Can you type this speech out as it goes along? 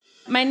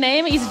My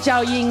name is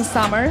Jiaoying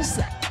Summers.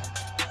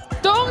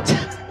 Don't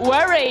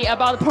worry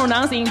about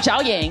pronouncing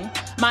Jiaoying.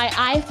 My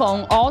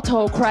iPhone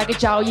auto-correct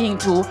Jiaoying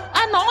to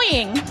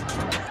annoying.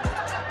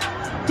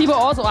 People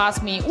also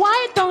ask me,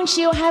 why don't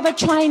you have a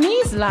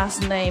Chinese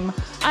last name?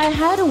 I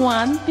had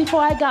one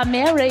before I got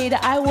married.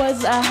 I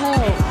was a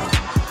hoe.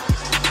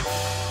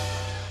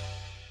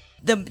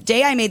 The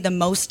day I made the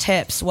most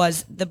tips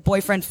was the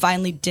boyfriend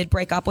finally did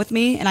break up with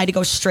me and I had to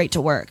go straight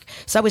to work.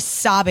 So I was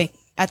sobbing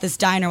at this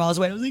diner while I was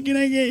waiting. I was like, can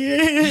I get you?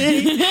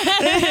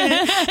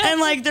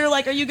 And like, they're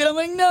like, are you good? I'm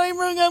like, no, he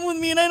broke up with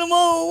me and I'm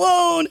all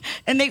alone.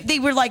 And they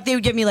were like, they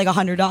would give me like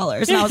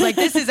 $100. And I was like,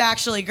 this is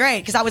actually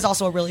great. Cause I was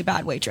also a really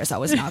bad waitress. I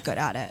was not good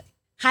at it.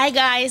 Hi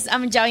guys,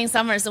 I'm Jiaoying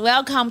Summers.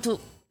 Welcome to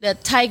the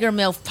Tiger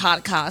MILF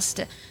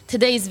podcast.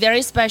 Today is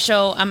very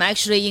special. I'm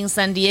actually in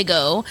San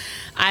Diego.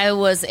 I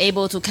was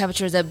able to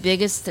capture the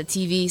biggest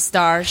TV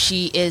star.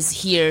 She is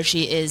here.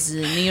 She is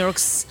New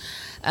York's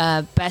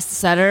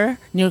bestseller.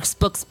 New York's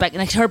books.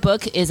 Like her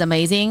book is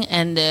amazing,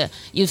 and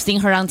you've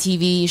seen her on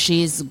TV.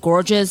 She's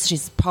gorgeous.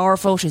 She's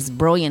powerful. She's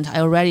brilliant.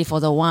 Are you ready for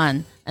the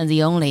one and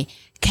the only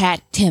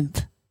Kat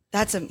Timpf?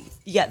 That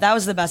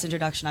was the best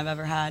introduction I've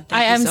ever had.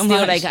 I am so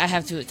still like I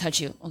have to touch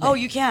you. Okay. Oh,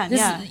 you can.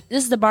 This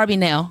is the Barbie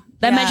nail.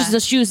 That matches the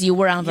shoes you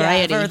wear on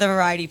Variety. For the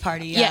Variety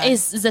party. Yeah,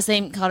 it's the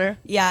same color.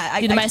 Yeah.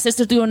 Did my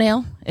sister do your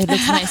nail? It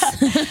looks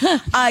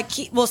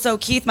nice. So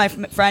Keith, my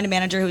friend and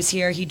manager who's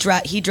here, he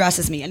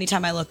dresses me.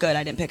 Anytime I look good,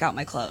 I didn't pick out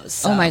my clothes.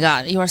 So. Oh my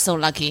God, you are so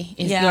lucky.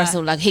 You are so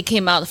lucky. He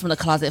came out from the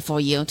closet for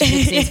you to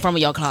take things from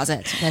your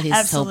closet. That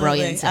is so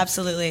brilliant.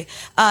 Absolutely.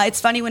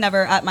 It's funny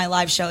whenever at my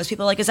live shows,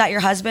 people are like, is that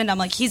your husband? I'm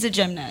like, he's a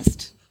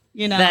gymnast.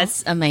 You know?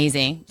 That's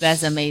amazing.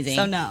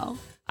 So no.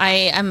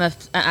 I am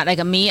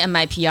like me and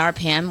my PR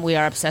Pam. We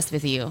are obsessed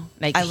with you.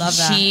 Like I love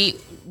that. She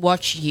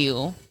watched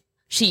you.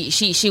 She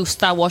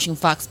started watching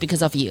Fox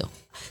because of you.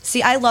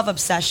 See, I love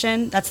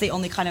obsession. That's the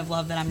only kind of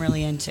love that I'm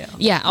really into.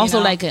 Yeah. Also,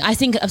 you know? like I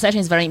think obsession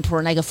is very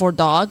important. Like for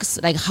dogs,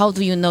 like how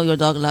do you know your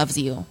dog loves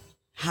you?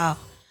 How?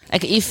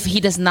 Like if he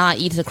does not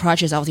eat the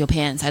crotches out of your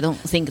pants, I don't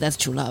think that's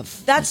true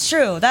love. That's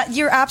true. That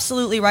you're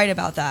absolutely right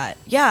about that.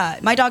 Yeah,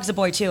 my dog's a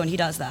boy too, and he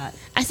does that.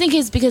 I think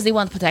it's because they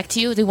want to protect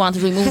you. They want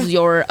to remove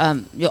your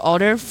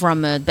order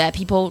from bad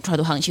people try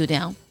to hunt you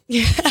down.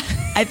 Yeah,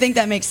 I think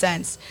that makes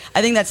sense.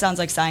 I think that sounds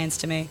like science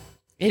to me.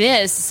 It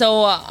is.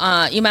 So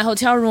in my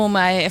hotel room,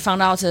 I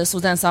found out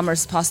Suzanne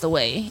Summers passed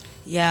away.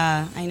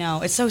 Yeah, I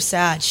know. It's so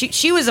sad.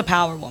 She was a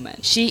power woman.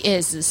 She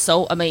is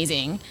so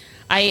amazing.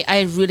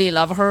 I really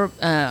love her.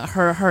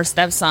 Her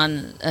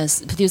stepson,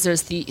 producer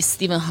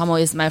Stephen Hummel,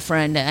 is my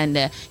friend,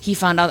 and he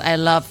found out I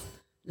love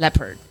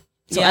leopard.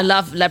 So I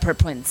love leopard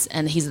prints,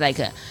 and he's like,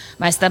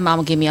 my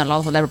stepmom gave me a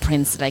lot of leopard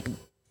prints, like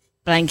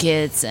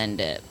blankets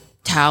and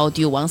towel. Do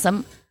you want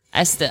some?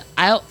 I said,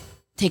 I'll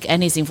take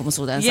anything from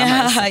Suzanne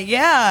Summers.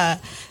 Yeah,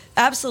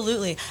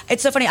 absolutely.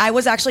 It's so funny. I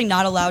was actually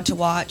not allowed to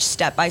watch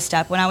Step by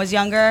Step when I was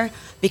younger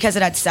because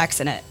it had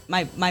sex in it.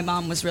 My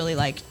mom was really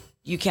like,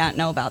 you can't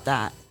know about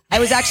that.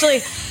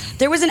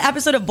 There was an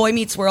episode of Boy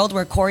Meets World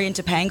where Corey and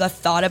Topanga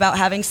thought about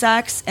having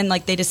sex and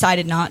like they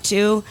decided not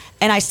to,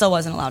 and I still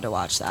wasn't allowed to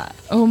watch that.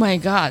 Oh my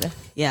God.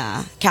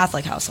 Yeah,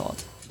 Catholic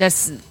household.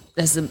 That's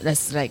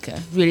like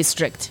really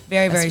strict.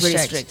 Very, very really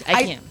strict.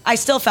 I can't. I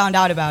still found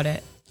out about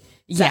it.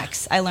 Yeah.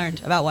 Sex. I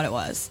learned about what it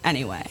was.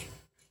 Anyway.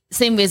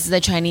 Same with the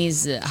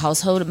Chinese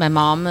household. My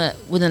mom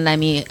wouldn't let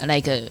me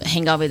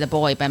hang out with a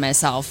boy by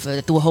myself,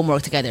 do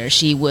homework together.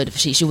 She would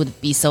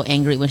be so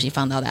angry when she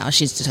found out that.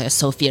 She's just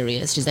so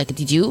furious. She's like,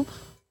 did you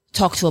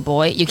talk to a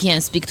boy? You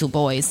can't speak to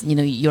boys. You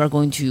know,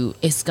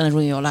 it's gonna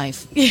ruin your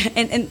life. Yeah,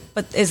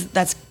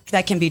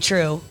 that can be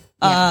true.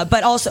 Yeah.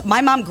 But also,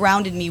 my mom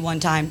grounded me one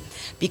time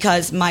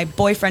because my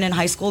boyfriend in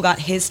high school got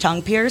his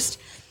tongue pierced.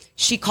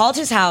 She called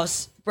his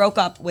house, broke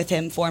up with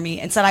him for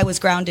me, and said I was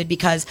grounded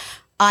because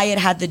I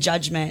had the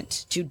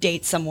judgment to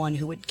date someone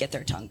who would get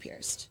their tongue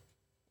pierced.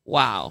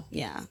 Wow.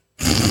 Yeah.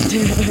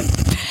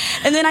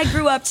 And then I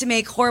grew up to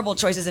make horrible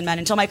choices in men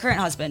until my current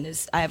husband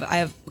is, I have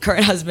a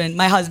current husband.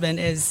 My husband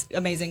is an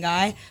amazing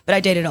guy, but I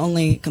dated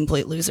only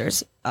complete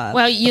losers.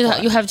 Well,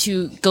 you have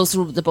to go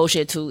through the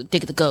bullshit to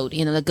dig the gold.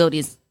 You know, the gold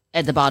is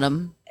at the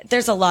bottom.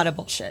 There's a lot of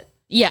bullshit.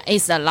 Yeah,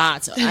 it's a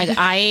lot.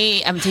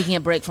 I am taking a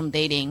break from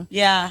dating.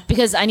 Yeah.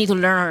 Because I need to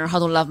learn how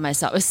to love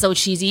myself. It's so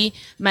cheesy.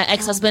 My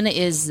ex-husband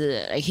is,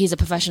 he's a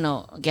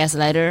professional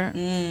gaslighter.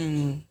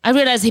 I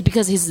realized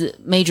because his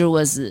major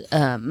was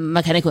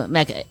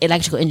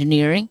electrical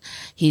engineering.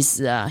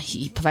 He's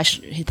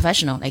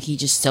professional. Like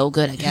he's just so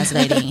good at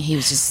gaslighting. He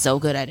was just so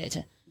good at it.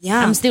 Yeah.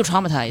 I'm still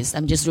traumatized.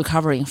 I'm just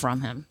recovering from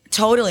him.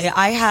 Totally.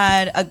 I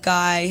had a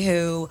guy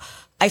who...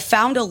 I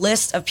found a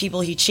list of people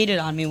he cheated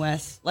on me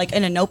with, like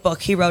in a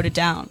notebook. He wrote it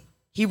down.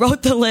 He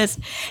wrote the list,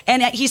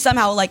 and he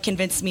somehow like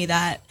convinced me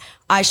that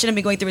I shouldn't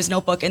be going through his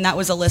notebook, and that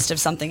was a list of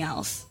something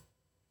else.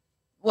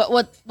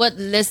 What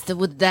list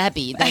would that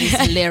be? That is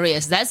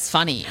hilarious. That's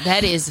funny.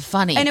 That is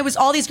funny. And it was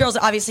all these girls.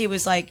 Obviously, it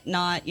was like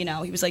not, he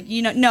was like,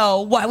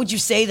 no, why would you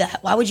say that?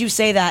 Why would you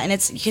say that? And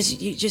it's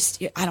because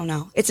I don't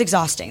know. It's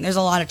exhausting. There's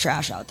a lot of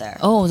trash out there.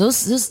 Oh,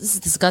 this is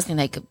disgusting.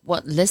 Like,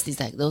 what list is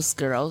that? Those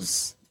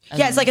girls?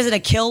 Yeah, it's like, is it a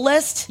kill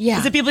list? Yeah.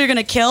 Is it people you're going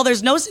to kill?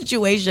 There's no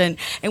situation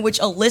in which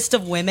a list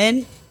of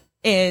women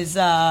is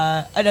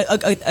a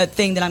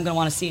thing that I'm going to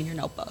want to see in your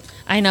notebook.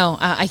 I know.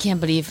 I can't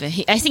believe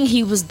it. I think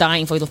he was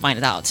dying for you to find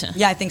it out.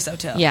 Yeah, I think so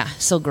too. Yeah,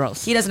 so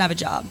gross. He doesn't have a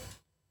job.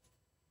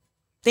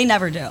 They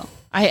never do.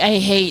 I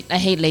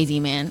hate lazy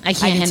man. I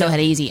can't handle too.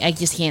 lazy. I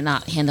just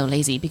cannot handle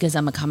lazy because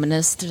I'm a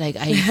communist. Like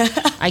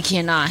I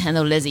cannot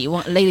handle lazy.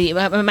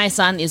 My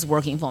son is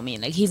working for me.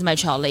 Like he's my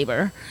child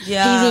labor.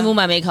 Yeah. He remove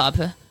my makeup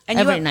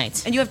every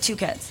night. And you have 2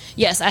 kids.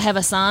 Yes, I have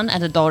a son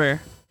and a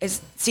daughter.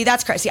 See,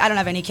 that's crazy. I don't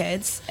have any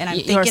kids, and I'm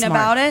You're thinking smart.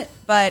 about it,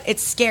 but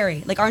it's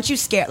scary. Like, aren't you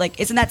scared? Like,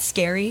 isn't that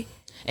scary?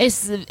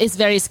 It's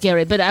very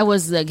scary. But I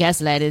was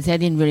gaslighted. I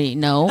didn't really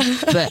know.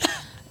 But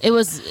it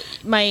was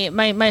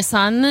my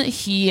son.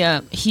 He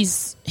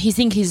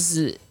think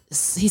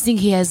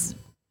he has.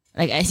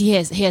 Like he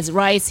has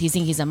rights. He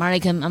think he's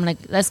American. I'm like,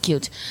 that's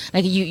cute.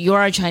 Like you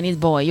are a Chinese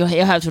boy. You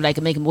have to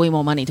like make way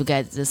more money to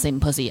get the same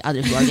pussy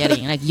other people are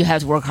getting. Like you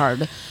have to work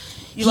hard.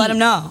 You let him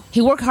know. He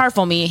worked hard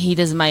for me. He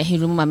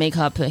remove my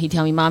makeup. He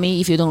tell me,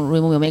 "Mommy, if you don't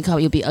remove your makeup,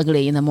 you'll be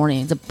ugly in the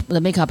morning.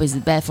 The makeup is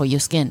bad for your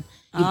skin.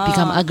 You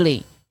become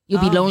ugly.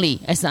 You'll be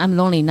lonely." I said, "I'm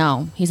lonely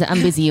now." He said,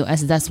 "I'm busy." I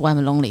said, "That's why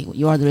I'm lonely.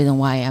 You are the reason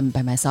why I'm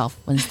by myself."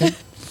 Wednesday.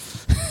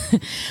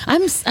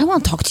 I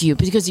want to talk to you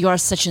because you are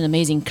such an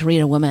amazing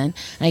career woman.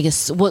 I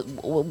guess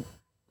when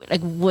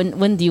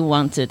do you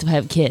want to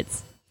have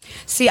kids?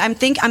 See, I'm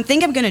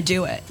gonna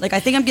do it. Like I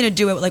think I'm gonna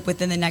do it like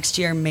within the next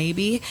year,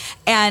 maybe.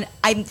 And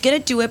I'm gonna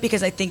do it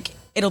because I think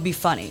it'll be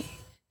funny.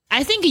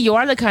 I think you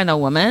are the kind of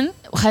woman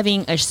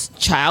having a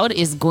child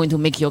is going to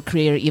make your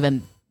career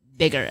even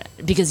bigger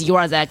because you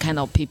are that kind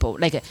of people.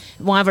 Like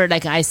whenever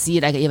like I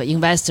see like an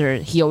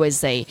investor, she always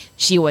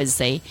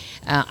say,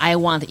 I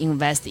want to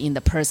invest in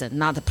the person,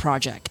 not the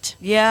project.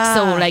 Yeah.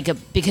 So like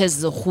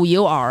because who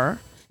you are,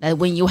 like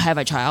when you have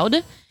a child,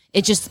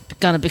 it's just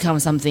gonna become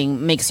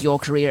something makes your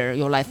career,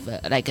 your life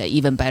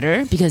even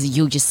better because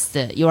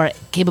you are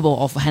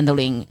capable of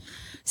handling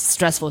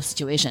stressful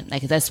situation.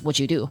 Like that's what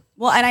you do.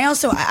 Well, and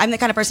I'm the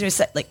kind of person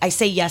who I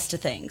say yes to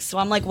things. So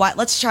I'm like, what?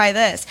 Let's try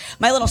this.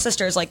 My little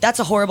sister is like, that's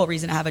a horrible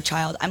reason to have a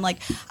child. I'm like,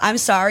 I'm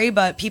sorry,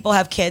 but people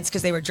have kids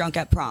because they were drunk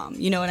at prom.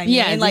 You know what I mean?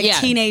 Yeah, like yeah.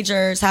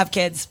 Teenagers have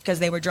kids because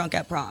they were drunk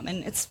at prom,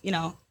 and it's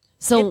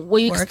So it were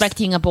you works.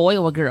 expecting a boy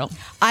or a girl?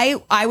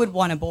 I would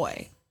want a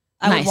boy.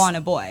 I Nice. would want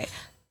a boy.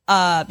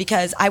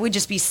 Because I would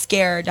just be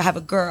scared to have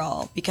a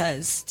girl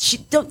because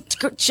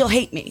she'll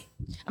hate me.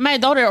 My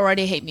daughter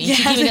already hate me.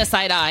 She gave me a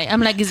side eye.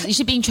 I'm like, is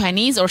she being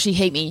Chinese or she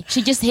hate me?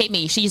 She just hate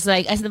me. She's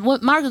like, I said,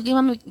 what, Margaret,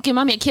 give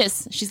mommy a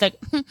kiss. She's like,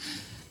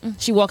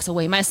 she walks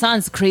away. My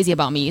son's crazy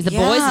about me. The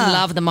boys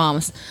love the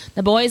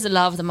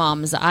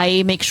moms.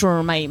 I make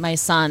sure my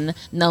son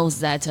knows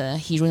that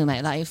he ruined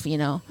my life,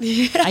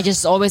 I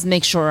just always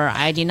make sure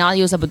I did not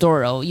use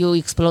epidural. You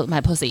explode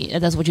my pussy.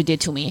 That's what you did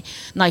to me.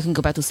 Now you can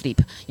go back to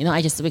sleep.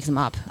 I just wake them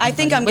up. I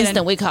think I'm Winston,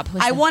 gonna wake up.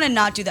 Winston. I want to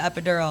not do the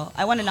epidural.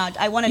 I want to not.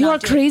 You are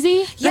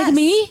crazy? Yes. Like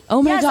me?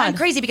 Oh my yes, God. I'm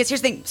crazy because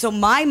here's the thing. So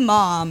my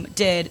mom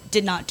did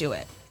not do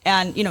it.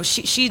 And,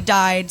 she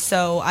died,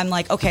 so I'm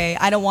like, okay,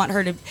 I don't want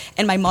her to,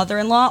 and my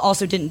mother-in-law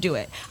also didn't do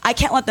it. I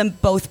can't let them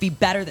both be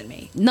better than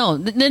me. No,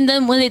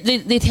 then when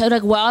they tell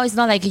like, well, it's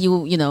not like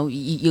you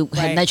Right.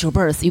 had natural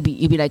birth. You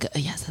be like,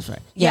 yes, that's right.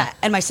 Yeah.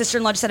 And my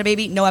sister-in-law just had a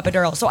baby, no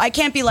epidural. So I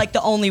can't be like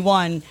the only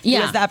one who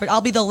has the epidural. I'll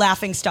be the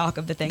laughing stock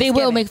of the thing. They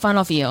will make fun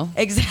of you.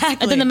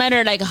 Exactly. It doesn't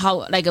matter like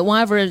how, like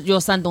whenever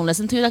your son don't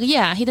listen to you, like,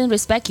 yeah, he didn't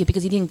respect you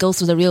because he didn't go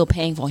through the real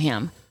pain for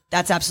him.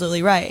 That's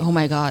absolutely right. Oh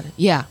my God.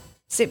 Yeah.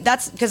 See,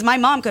 that's because my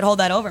mom could hold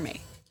that over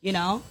me,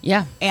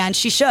 Yeah. and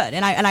she should,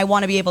 and I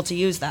want to be able to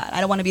use that. I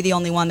don't want to be the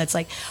only one that's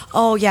like,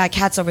 oh yeah,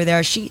 Kat's over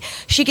there. She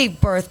gave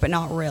birth, but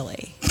not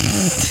really.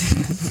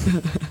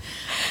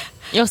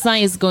 Your son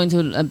is going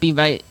to be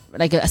very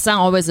like a son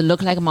always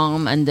look like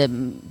mom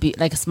and be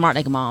like smart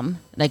like mom.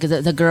 Like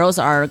the girls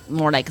are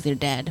more like their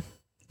dad.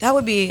 That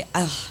would be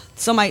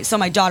so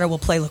my daughter will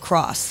play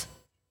lacrosse.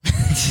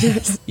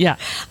 Yeah.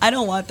 I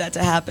don't want that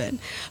to happen.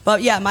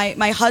 But yeah,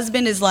 my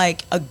husband is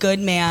like a good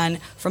man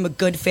from a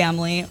good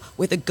family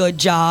with a good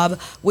job,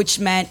 which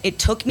meant it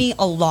took me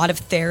a lot of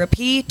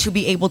therapy to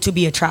be able to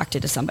be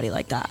attracted to somebody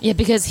like that. Yeah,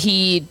 because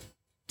he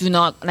does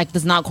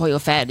not call you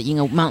fat in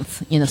a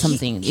month,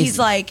 something. He's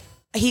like,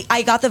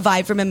 I got the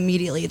vibe from him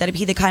immediately that he'd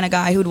be the kind of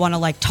guy who'd want to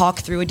like talk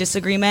through a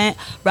disagreement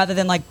rather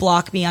than like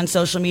block me on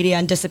social media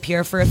and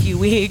disappear for a few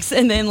weeks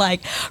and then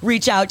like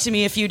reach out to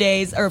me a few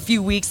days or a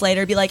few weeks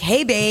later, be like,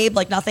 hey babe,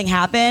 like nothing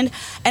happened.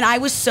 And I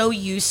was so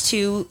used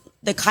to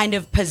the kind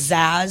of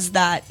pizzazz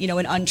that,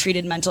 an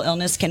untreated mental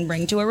illness can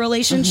bring to a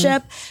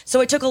relationship. Mm-hmm.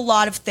 So it took a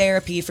lot of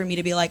therapy for me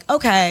to be like,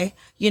 okay,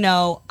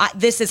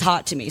 this is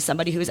hot to me.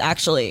 Somebody who's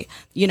actually,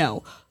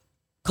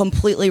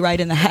 completely right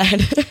in the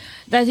head.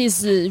 That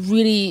is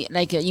really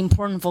like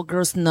important for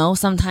girls to know.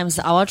 Sometimes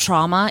our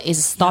trauma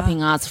is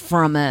stopping us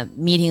from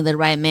meeting the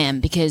right man,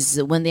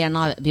 because when they are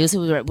not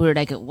abusive, we're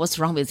like, what's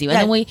wrong with you? And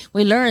then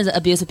we learn the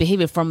abusive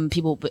behavior from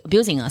people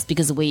abusing us,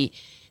 because we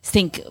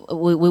think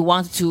we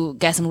want to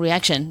get some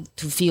reaction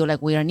to feel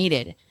like we are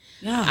needed.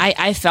 Yeah.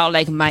 I felt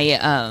like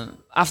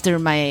after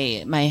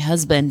my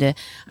husband,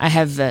 I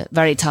have a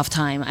very tough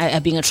time.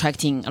 I've been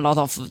attracting a lot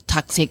of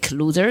toxic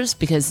losers,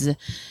 because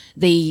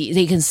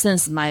they can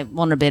sense my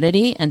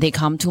vulnerability and they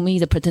come to me,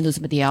 they pretend to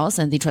somebody else,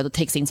 and they try to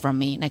take things from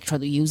me, like try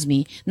to use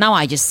me. Now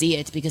I just see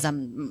it because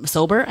I'm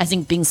sober. I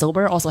think being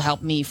sober also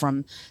helped me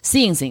from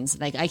seeing things.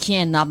 Like I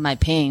can't numb my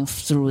pain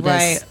through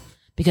this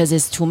because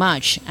it's too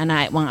much. And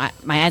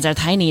my eyes are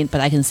tiny,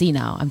 but I can see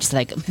now. I'm just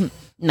like,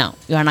 no,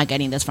 you are not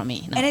getting this from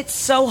me. No. And it's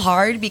so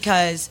hard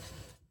because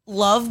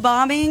love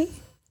bombing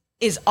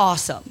is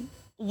awesome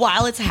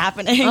while it's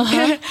happening.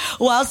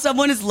 While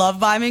someone is love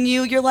bombing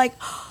you, you're like,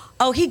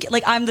 oh,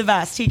 I'm the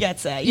best. He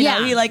gets it. You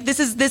know, he like, this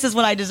is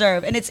what I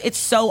deserve. And it's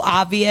so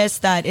obvious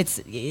that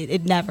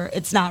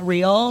it's not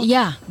real.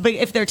 Yeah. But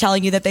if they're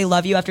telling you that they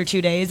love you after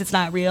 2 days, it's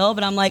not real.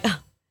 But I'm like,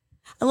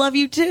 I love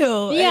you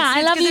too. Yeah,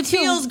 I love you it too.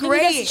 It feels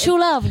great. It's true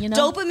love, you know.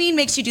 Dopamine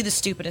makes you do the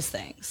stupidest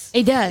things.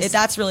 It does.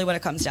 That's really what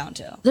it comes down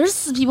to.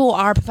 There's people who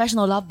are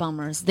professional love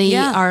bombers. They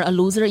are a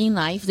loser in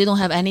life. They don't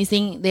have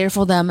anything there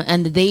for them,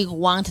 and they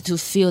want to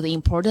feel the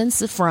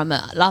importance from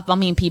love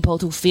bombing people,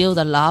 to feel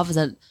the love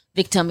the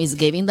victim is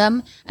giving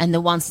them. And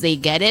then once they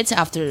get it,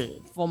 after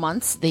 4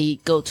 months, they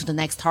go to the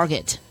next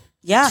target.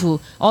 Yeah.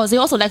 They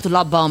also like to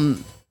love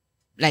bomb,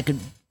 like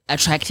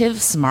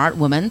attractive, smart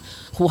women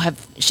who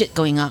have shit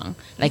going on.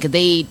 Like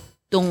they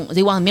want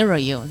to mirror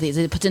you.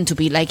 They pretend to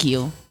be like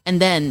you, and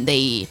then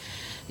they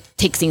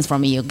take things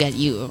from you, get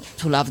you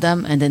to love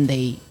them, and then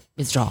they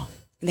withdraw.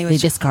 They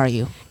discard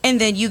you. And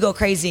then you go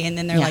crazy, and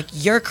then they're like,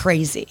 you're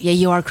crazy. Yeah,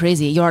 you are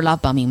crazy. You are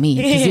love bombing me.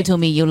 Because you told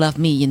me you love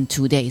me in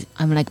 2 days.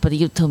 I'm like, but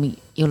you told me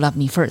you love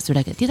me first. You're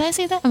like, did I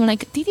say that? I'm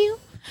like, did you?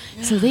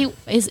 Yeah. So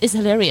it's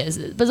hilarious.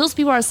 But those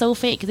people are so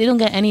fake. They don't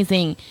get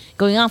anything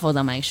going on for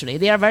them, actually.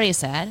 They are very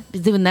sad.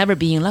 They will never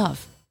be in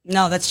love.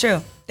 No, that's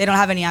true. They don't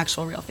have any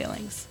actual real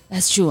feelings.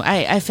 That's true.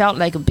 I felt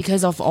like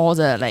because of all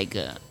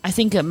the, I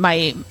think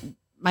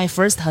my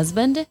first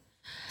husband,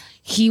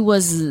 he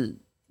was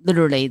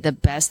literally the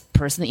best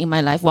person in my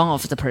life. One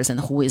of the person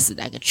who is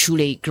like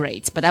truly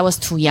great, but I was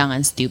too young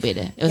and stupid.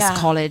 It was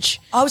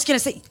college. I was going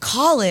to say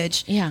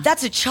college. Yeah.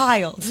 That's a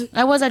child.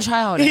 I was a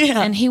child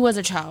and he was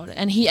a child,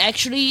 and he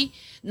actually,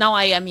 now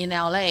I am in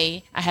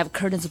LA. I have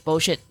curtains of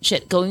bullshit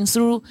shit going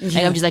through.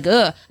 Like I'm just like,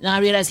 ugh. Now I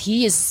realize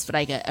he is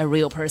like a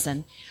real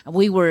person.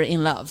 We were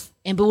in love,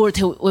 and we were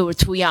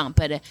too young,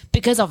 but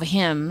because of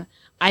him,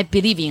 I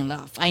believe in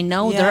love. I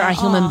know there are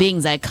human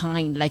beings that are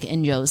kind like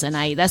angels, and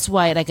that's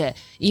why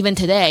even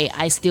today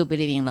I still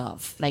believe in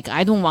love. Like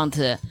I don't want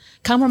to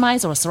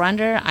compromise or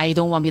surrender. I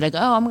don't want to be like,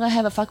 oh, I'm gonna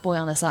have a fuckboy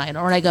on the side,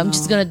 or like I'm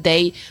just gonna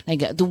date,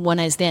 like do one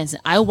night stands.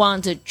 I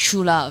want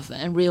true love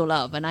and real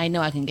love, and I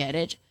know I can get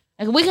it.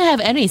 Like we can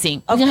have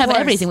anything. We can have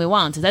everything we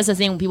want. That's the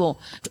thing. People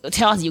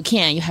tell us you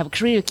can't. You have a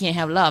career, you can't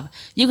have love.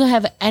 You can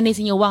have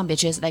anything you want,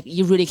 bitches. Like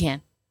you really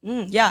can.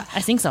 Yeah,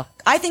 I think so.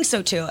 I think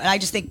so too, and I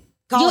just think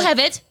you have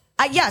it.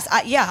 Yes,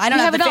 I don't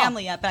have the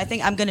family yet, but I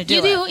think I'm going to do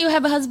it. You do. You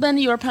have a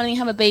husband. You are planning to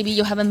have a baby.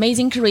 You have an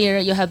amazing career.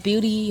 You have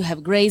beauty. You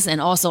have grace, and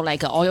also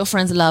like all your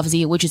friends loves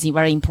you, which is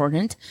very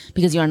important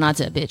because you are not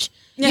a bitch.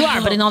 You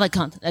are, but in all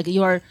account, like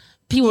you are.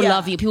 People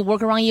love you. People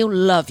work around you,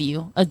 love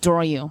you,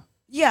 adore you.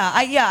 Yeah,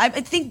 I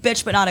think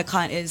bitch but not a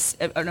cunt is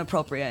an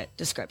appropriate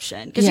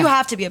description, because you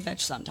have to be a bitch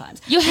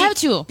sometimes. You have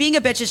to. Being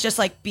a bitch is just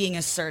like being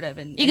assertive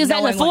and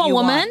exactly. For a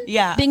woman,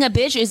 want. Being a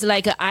bitch is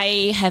like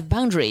I have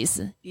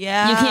boundaries.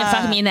 Yeah, you can't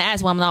fuck me in the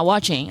ass when I'm not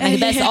watching. Like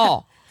that's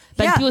all.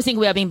 But people think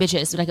we are being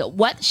bitches. Like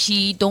what?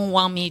 She don't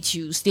want me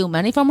to steal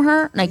money from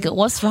her? Like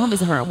what's wrong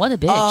with her? What a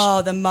bitch.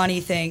 Oh, the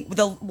money thing.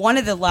 One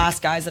of the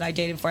last guys that I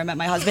dated before I met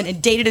my husband,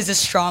 and dated is a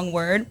strong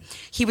word.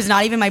 He was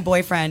not even my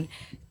boyfriend.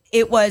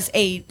 It was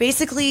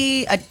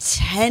basically a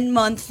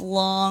 10-month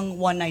long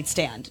one-night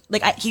stand.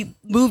 Like he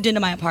moved into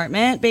my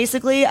apartment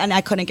basically, and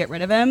I couldn't get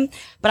rid of him.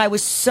 But I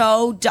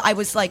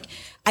was like,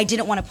 I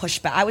didn't want to push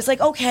back. I was like,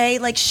 okay,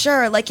 like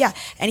sure, like yeah.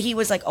 And he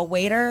was like a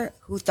waiter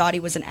who thought he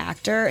was an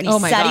actor, and he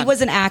said he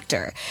was an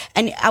actor.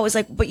 And I was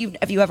like, but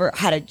have you ever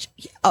had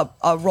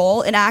a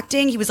role in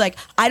acting? He was like,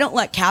 I don't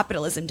let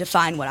capitalism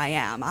define what I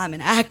am. I'm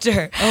an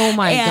actor. Oh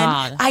my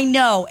God. I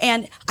know.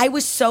 And I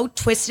was so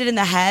twisted in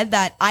the head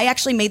that I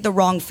actually made the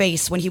wrong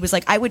face when he was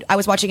like, I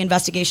was watching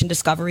Investigation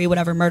Discovery,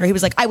 whatever murder. He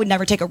was like, I would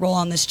never take a role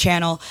on this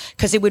channel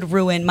because it would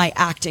ruin my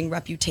acting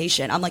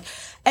reputation. I'm like,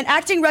 an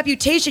acting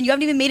reputation? You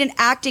haven't even made an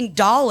acting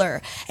dollar.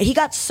 And he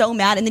got so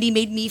mad, and then he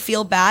made me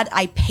feel bad.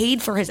 I paid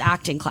for his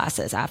acting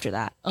classes after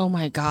that. Oh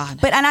my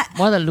God.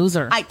 What a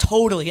loser. I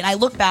totally, and I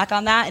look back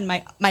on that, and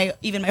my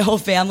whole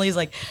family is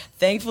like,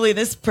 thankfully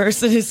this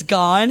person is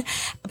gone.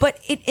 But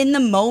in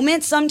the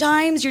moment,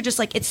 sometimes you're just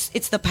like,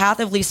 it's the path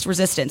of least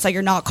resistance. Like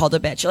you're not called a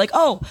bitch. You're like,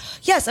 oh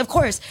yes, of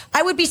course.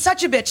 I would be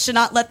such a bitch to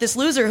not let this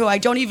loser who I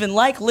don't even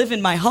like live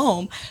in my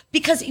home,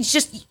 because it's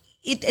just,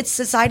 it's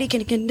society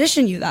can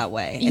condition you that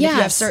way. And if you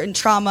have certain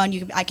trauma,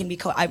 and I can be,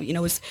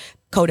 was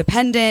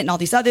codependent and all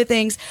these other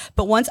things.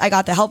 But once I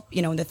got the help,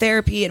 in the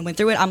therapy and went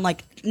through it, I'm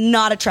like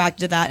not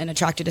attracted to that and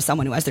attracted to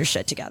someone who has their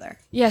shit together.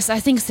 Yes,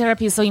 I think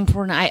therapy is so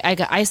important.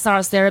 I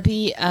started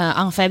therapy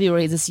on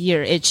February this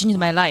year. It changed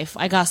my life.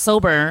 I got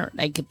sober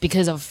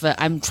because of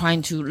I'm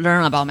trying to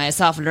learn about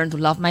myself, learn to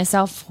love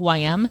myself, who I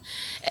am.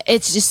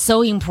 It's just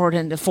so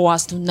important for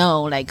us to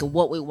know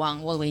what we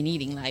want, what we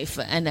need in life.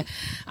 And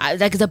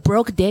the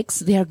broke dicks,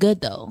 they are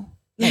good though.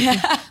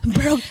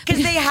 Because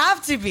they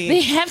have to be.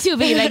 They have to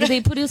be. They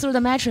put you through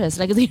the mattress.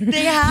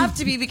 They have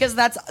to be because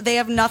they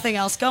have nothing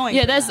else going.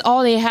 Yeah, that's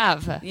all they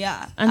have.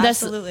 Yeah, and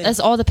absolutely. That's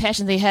all the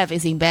passion they have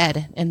is in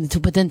bed and to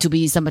pretend to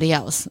be somebody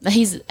else.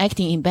 He's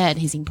acting in bed.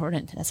 He's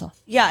important. That's all.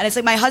 Yeah, and it's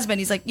like my husband.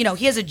 He's like,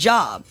 he has a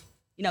job.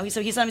 He has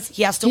to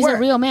work. He's a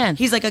real man.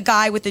 He's like a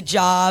guy with a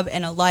job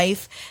and a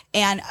life.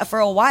 And for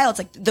a while, it's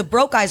like the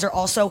broke guys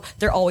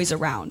they're always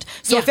around.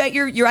 So if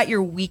you're at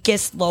your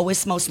weakest,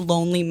 lowest, most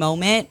lonely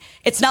moment,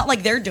 it's not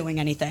like they're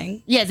doing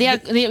anything. Yeah,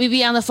 they will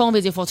be on the phone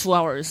with you for 2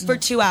 hours. For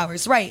 2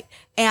 hours, right.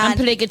 And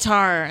play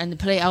guitar and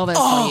play Elvis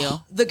for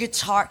you. The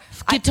guitar.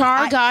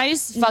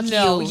 Guys, fuck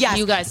you. Yes.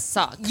 You guys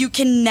suck. You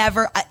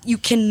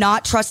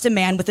cannot trust a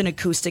man with an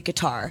acoustic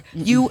guitar.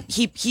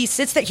 He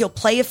sits there, he'll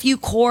play a few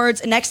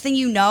chords, and next thing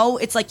you know,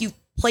 it's like you've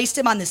placed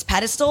him on this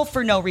pedestal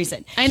for no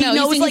reason. I know, he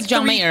knows you think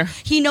John Mayer.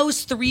 He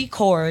knows 3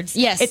 chords.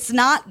 Yes. It's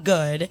not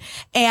good.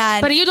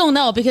 But you don't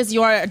know because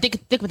you are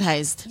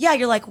stigmatized. Yeah,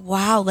 you're like,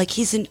 wow,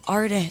 he's an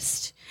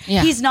artist.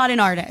 Yeah. He's not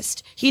an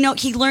artist. He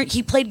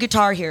played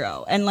Guitar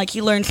Hero and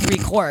he learned 3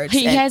 chords.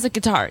 He has a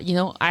guitar,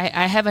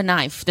 I have a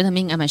knife. Doesn't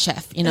mean I'm a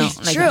chef,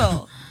 It's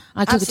true.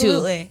 I cook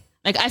Absolutely.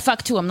 too. I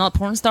fuck too. I'm not a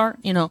porn star,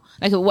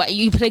 what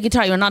you play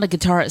guitar, you're not a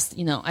guitarist,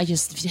 I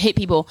just hate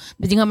people.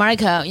 But in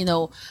America,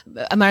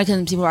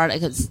 American people are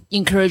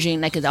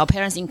encouraging, our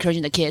parents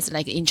encouraging the kids.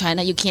 In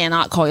China, you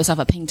cannot call yourself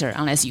a painter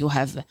unless you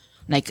have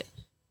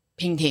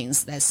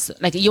paintings. That's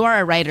you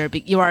are a writer.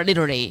 You are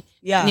literally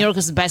New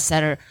York's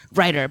bestseller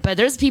writer. But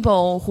there's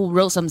people who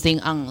wrote something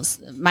on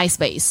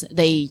MySpace.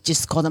 They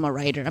just call them a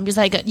writer. I'm just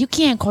you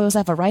can't call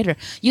yourself a writer.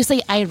 You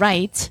say I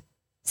write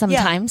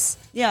sometimes.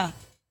 Yeah.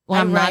 Well,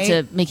 I'm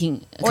not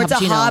making a or it's a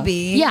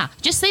hobby. Yeah,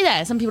 just say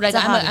that. Some people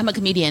I'm a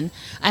comedian.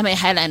 I'm a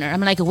headliner.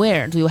 I'm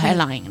where do you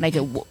headline?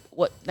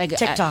 What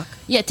TikTok?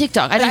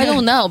 TikTok. I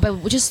don't know,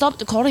 but just stop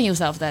calling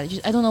yourself that.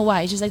 I don't know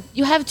why. It's just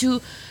you have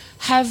to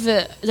have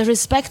the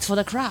respect for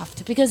the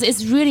craft because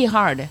it's really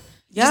hard.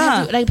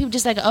 Yeah, people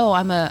just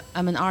I'm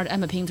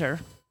a painter.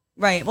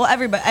 Right. Well,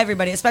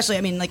 everybody, especially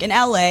in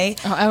LA,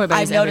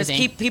 I've noticed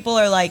people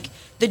are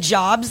the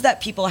jobs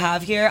that people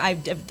have here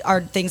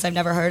are things I've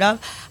never heard of.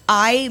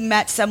 I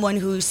met someone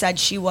who said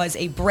she was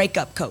a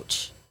breakup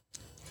coach,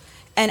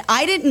 and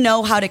I didn't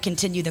know how to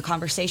continue the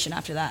conversation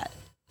after that.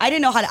 I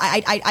didn't know how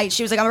to.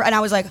 She was and I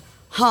was like,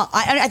 huh.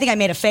 I think I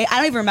made a face. I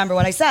don't even remember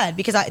what I said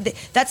because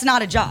that's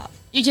not a job.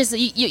 You just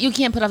you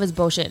can't put up with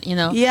bullshit,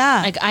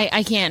 Yeah.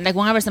 I can't.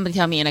 Whenever somebody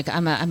tell me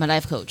I'm a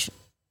life coach,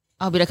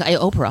 I'll be hey,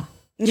 Oprah.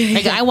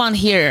 I want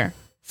to hear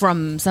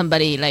from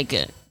somebody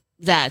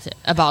that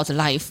about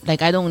life.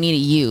 I don't need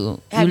you.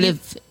 You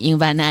live in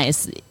Van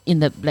Nuys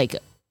in the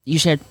you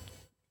share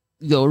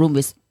your room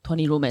with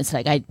 20 roommates.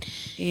 Absolutely.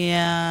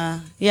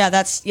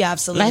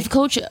 Life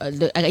coach.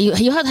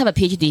 You have to have a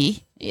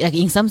PhD.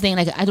 In something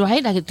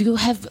right? Do you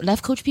have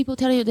life coach people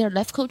tell you they're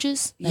life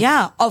coaches?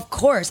 Yeah, of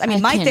course. I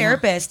mean, my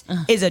therapist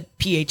is a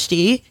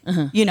PhD.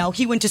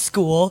 He went to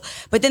school.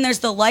 But then there's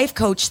the life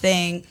coach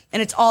thing,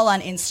 and it's all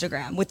on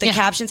Instagram with the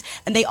captions.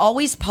 And they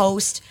always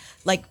post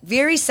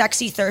very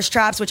sexy thirst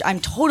traps, which I'm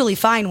totally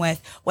fine with.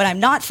 What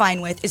I'm not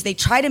fine with is they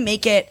try to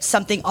make it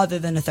something other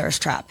than a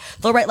thirst trap.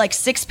 They'll write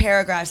 6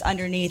 paragraphs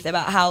underneath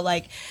about how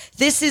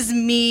this is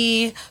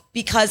me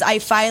because I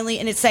finally,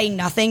 and it's saying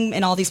nothing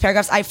in all these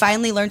paragraphs, I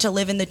finally learned to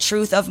live in the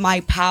truth of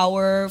my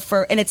power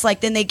and it's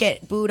then they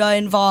get Buddha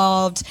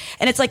involved.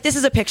 And it's this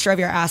is a picture of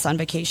your ass on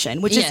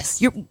vacation, which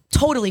is, you're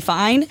totally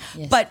fine.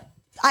 Yes. But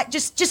I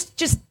just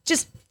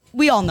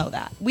we all know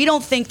that. We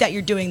don't think that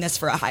you're doing this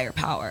for a higher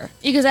power.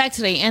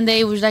 Exactly. And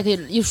they was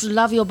you should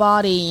love your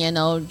body,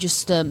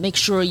 just make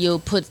sure you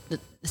put the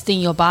thing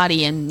in your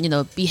body and,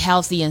 be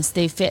healthy and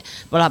stay fit,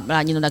 blah,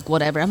 blah,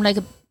 whatever. I'm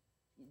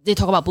they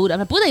talk about Buddha.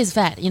 Buddha is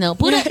fat,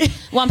 Buddha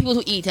want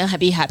people to eat and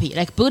be happy.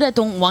 Buddha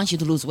don't want you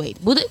to lose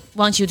weight. Buddha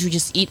wants you to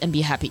just eat and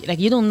be happy.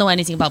 You don't know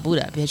anything about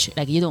Buddha, bitch.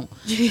 You don't.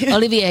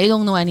 Olivia, you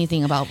don't know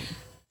anything about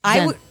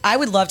I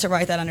would love to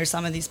write that under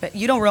some of these, but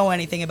you don't know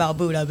anything about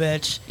Buddha,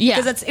 bitch. Yeah,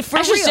 because it's for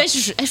real. I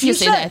should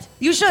say that.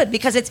 You should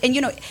because it's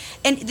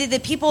and the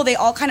people, they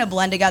all kind of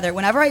blend together.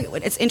 Whenever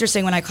it's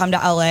interesting when I come to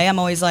LA, I'm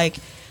always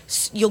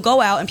you'll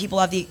go out and people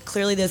have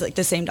clearly there's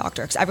the same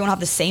doctor because everyone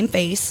have the same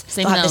face,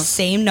 have the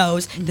same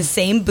nose, the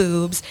same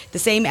boobs, the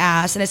same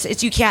ass, and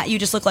it's you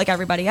just look like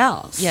everybody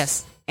else.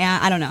 Yes.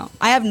 And I don't know.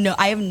 I have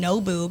no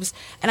boobs,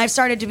 and I've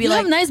started to be you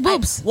have nice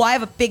boobs. I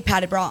have a big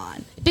padded bra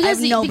on.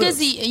 Because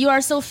you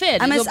are so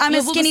fit. I'm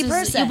a skinny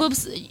person.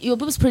 Your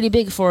boobs pretty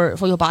big for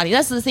your body.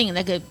 That's the thing.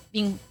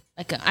 Being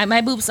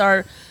my boobs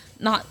are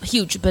not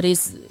huge, but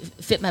it's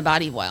fit my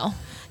body well.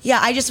 Yeah,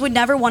 I just would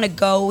never want to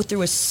go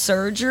through a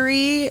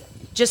surgery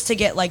just to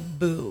get like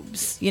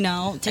boobs, you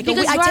know? I take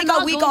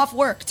a week off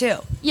work too.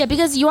 Yeah,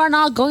 because you are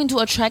not going to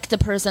attract the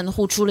person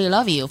who truly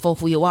love you for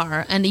who you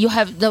are. And you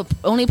have the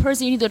only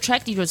person you need to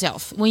attract is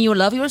yourself. When you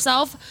love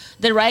yourself,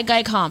 the right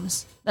guy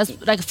comes.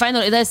 That's like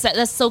finally,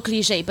 that's so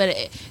cliche, but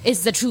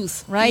it's the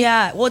truth, right?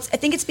 Yeah, well, I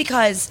think it's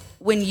because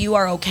when you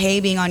are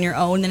okay being on your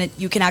own, then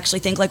you can actually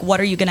think like,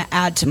 what are you going to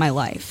add to my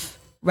life?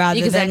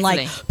 Rather than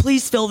like,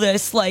 please fill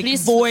this like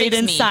void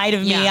inside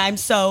of me. I'm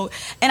so,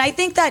 and I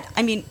think that,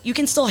 I mean, you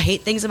can still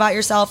hate things about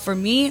yourself. For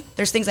me,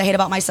 there's things I hate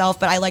about myself,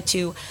 but I like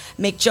to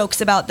make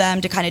jokes about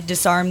them to kind of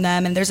disarm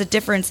them. And there's a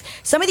difference.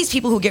 Some of these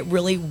people who get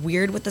really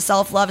weird with the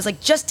self-love is like,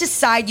 just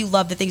decide you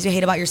love the things you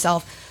hate about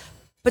yourself.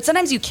 But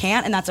sometimes you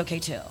can't, and that's okay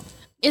too.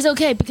 It's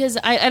okay because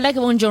I like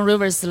when Joan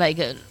Rivers like,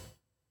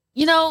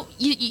 you know,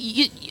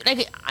 you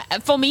like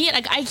for me,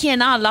 like I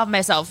cannot love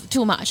myself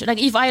too much. Like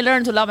if I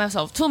learn to love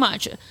myself too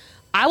much,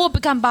 I will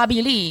become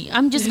Bobby Lee.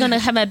 I'm just gonna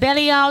have my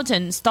belly out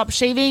and stop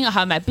shaving. I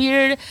have my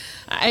beard.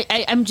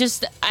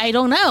 I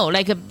don't know.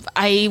 Like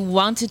I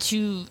wanted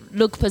to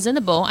look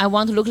presentable. I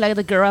want to look like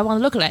the girl I want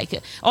to look like.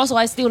 Also,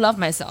 I still love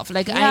myself.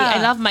 Like I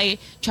love my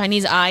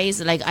Chinese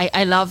eyes. Like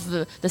I love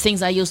the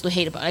things I used to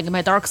hate about. Like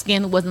my dark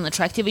skin wasn't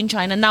attractive in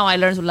China. Now I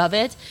learned to love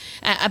it.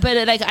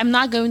 But like I'm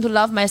not going to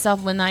love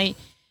myself when I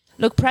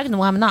look pregnant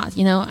when I'm not,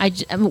 you know.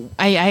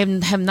 I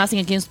have nothing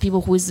against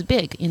people who is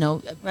big, you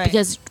know,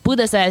 because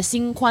Buddha says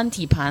心宽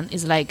体盘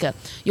is like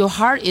your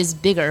heart is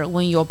bigger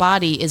when your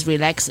body is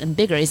relaxed and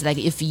bigger. It's like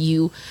if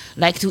you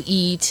like to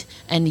eat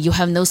and you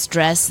have no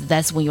stress,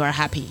 that's when you are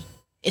happy.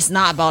 It's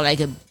not about like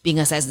being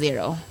a size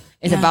 0.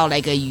 It's about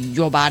like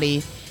your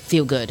body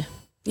feel good.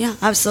 Yeah,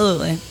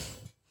 absolutely.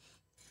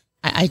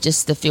 I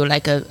just feel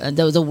like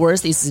the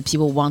worst is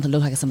people want to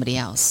look like somebody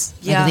else.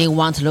 Yeah. Like they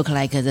want to look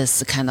like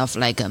this kind of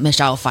like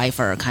Michelle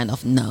Pfeiffer kind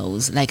of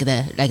nose, like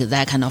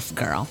that kind of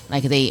girl.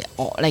 Like they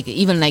like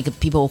even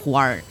like people who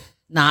are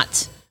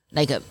not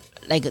like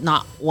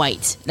not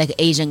white, like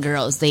Asian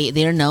girls.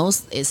 Their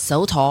nose is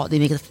so tall. They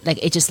make it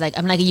like it's just like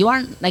I'm like you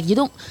aren't like you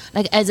don't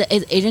like as an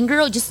Asian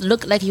girl just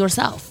look like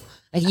yourself.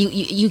 Like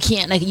you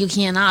can't like you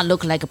cannot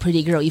look like a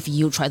pretty girl if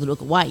you try to look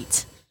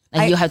white.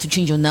 Like you have to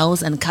change your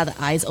nose and cut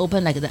the eyes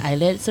open, like the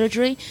eyelid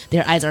surgery.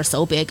 Their eyes are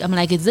so big. I'm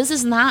like, this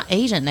is not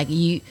Asian. Like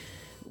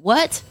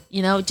what?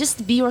 You know,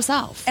 just be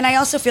yourself. And I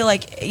also feel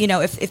like, you know,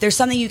 if there's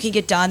something you can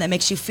get done that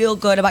makes you feel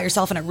good about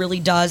yourself and it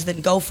really does,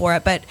 then go for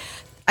it. But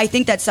I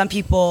think that some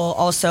people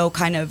also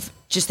kind of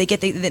just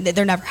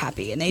they're never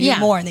happy and they do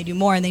more and they do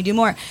more and they do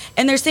more.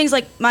 And there's things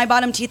like my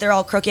bottom teeth are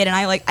all crooked and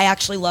I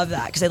actually love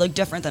that because they look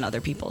different than other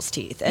people's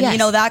teeth. And you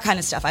know, that kind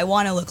of stuff. I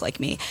want to look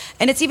like me.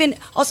 And it's even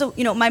also,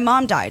 you know, my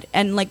mom died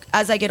and like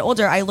as I get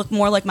older, I look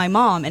more like my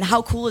mom. And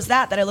how cool is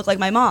that I look like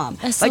my mom?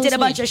 If I did a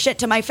bunch of shit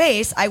to my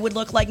face, I would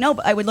look like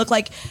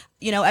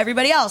you know,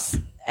 everybody else.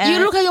 And you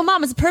look at your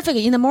mom, it's perfect.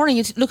 In the morning,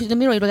 you look in the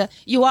mirror, you look at,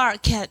 you are,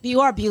 Kat,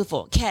 you are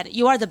beautiful. Kat,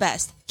 you are the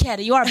best.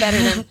 Kat, you are better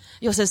than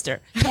your sister.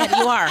 Kat,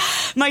 you are.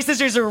 My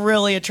sisters are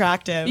really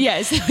attractive.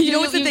 Yes. You know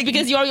what's the thing?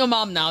 Because you are your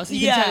mom now, so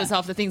you can tell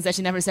yourself the things that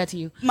she never said to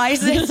you. My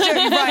sister,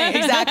 right,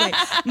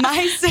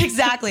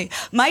 exactly.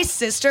 My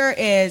sister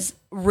is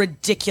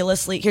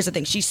ridiculously, here's the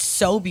thing, she's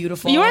so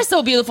beautiful. You are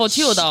so beautiful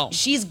too, though.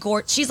 She's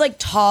gorgeous. She's like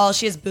tall,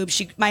 she has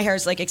boobs, my hair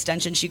is like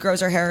extension, she grows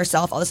her hair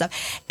herself, all this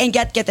stuff. And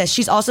get this,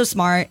 she's also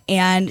smart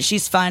and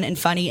she's fun and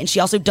funny and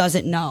she also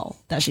doesn't know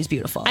that she's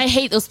beautiful. I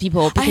hate those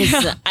people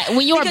because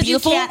when you are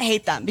beautiful, you can't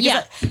hate them.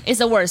 Because it's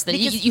the worst.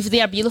 If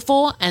they are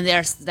beautiful and they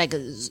are like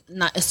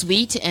not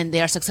sweet and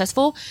they are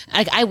successful,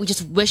 like I would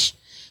just wish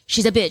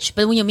she's a bitch.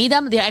 But when you meet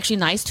them, they're actually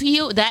nice to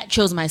you. That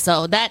chills my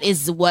soul. That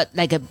is what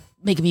like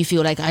make me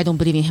feel like I don't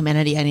believe in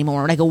humanity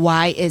anymore. Like,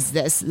 why is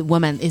this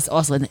woman is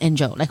also an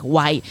angel? Like,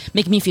 why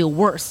make me feel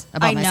worse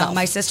about myself? I know.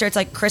 My sister, it's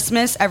like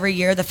Christmas every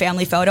year, the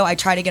family photo. I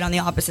try to get on the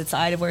opposite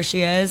side of where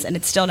she is, and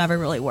it still never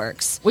really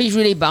works. We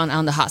really bound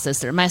on the hot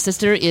sister. My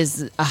sister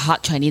is a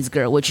hot Chinese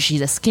girl, which she's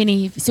a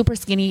skinny, super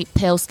skinny,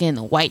 pale skin,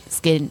 white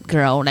skin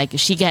girl. Like,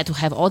 she get to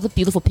have all the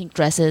beautiful pink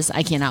dresses.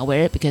 I cannot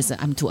wear it because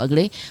I'm too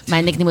ugly.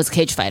 My nickname was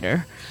Cage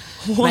Fighter.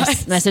 My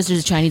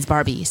sister's a Chinese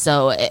Barbie,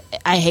 so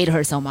I hate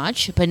her so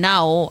much. But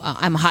now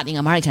I'm hot in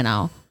America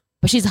now,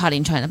 but she's hot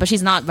in China. But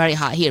she's not very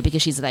hot here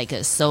because she's like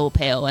so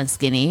pale and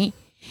skinny.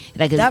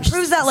 Like that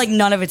proves that like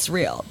none of it's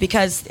real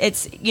because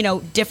it's, you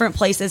know, different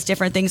places,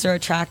 different things are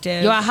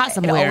attractive. You are hot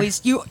somewhere.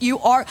 Always you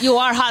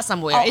are hot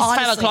somewhere. It's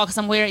honestly, 5 o'clock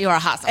somewhere. You are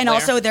hot somewhere. And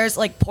also there's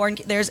like porn.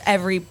 There's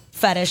every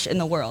fetish in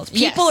the world.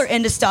 People are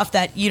into stuff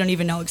that you don't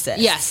even know exists.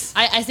 Yes,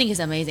 I think it's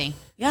amazing.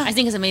 Yeah, I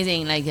think it's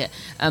amazing. Like,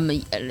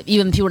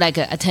 even people like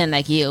attend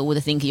like you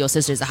would think your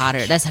sister is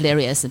hotter. That's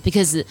hilarious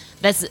because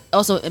that's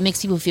also it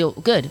makes people feel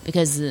good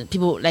because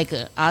people like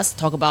us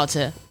talk about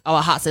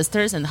our hot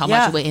sisters and how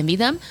much we envy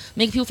them.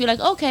 Make people feel like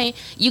okay,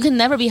 you can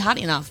never be hot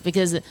enough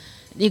because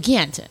you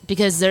can't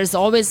because there's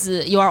always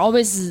you are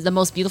always the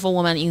most beautiful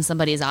woman in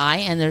somebody's eye,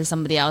 and there's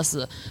somebody else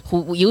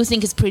who you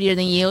think is prettier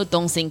than you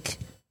don't think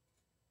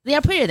they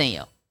are prettier than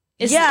you.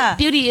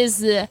 Beauty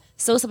is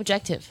so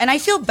subjective. And I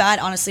feel bad,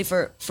 honestly,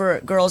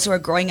 for girls who are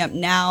growing up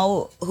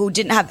now who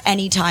didn't have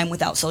any time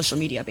without social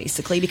media,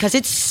 basically, because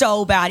it's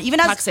so bad. Even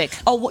as toxic.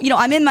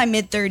 I'm in my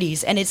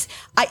mid-30s, and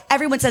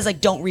everyone says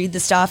like don't read the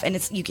stuff, and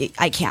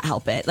I can't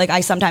help it.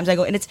 Like sometimes I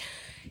go, and it's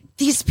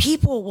these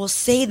people will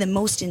say the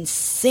most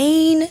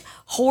insane,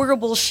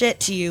 horrible shit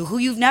to you who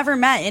you've never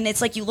met, and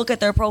it's like you look at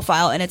their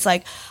profile, and it's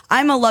like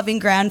I'm a loving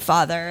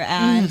grandfather,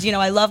 and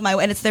I love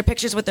and it's their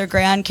pictures with their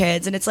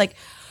grandkids, and it's like,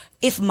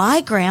 if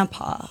my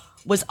grandpa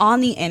was on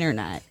the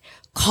internet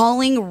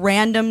calling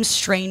random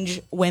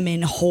strange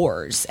women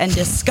whores and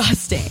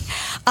disgusting,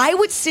 I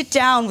would sit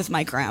down with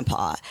my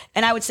grandpa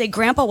and I would say,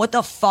 Grandpa, what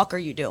the fuck are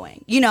you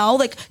doing?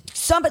 Like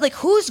somebody, like,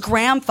 whose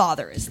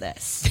grandfather is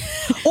this?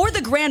 Or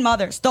the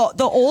grandmothers, the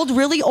old,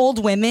 really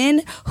old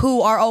women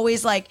who are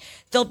always like,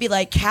 they'll be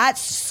like,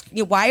 Cats,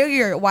 why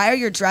are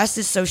your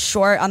dresses so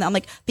short? I'm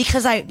like,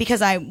 because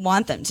I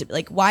want them to be.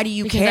 Like, why do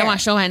you care? Because I want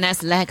to show my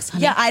nice legs,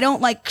 honey. Yeah, I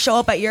don't like show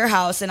up at your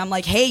house and I'm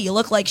like, hey, you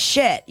look like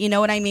shit. You know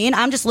what I mean?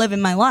 I'm just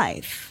living my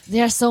life.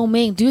 They are so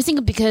mean. Do you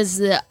think because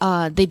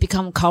they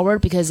become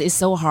coward because it's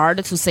so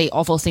hard to say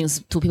awful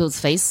things to people's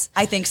face?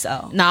 I think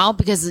so. Now,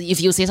 because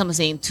if you say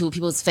something to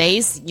people's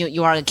face,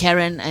 you are a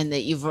Karen, and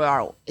if you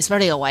are,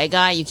 especially a white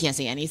guy, you can't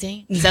say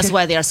anything. That's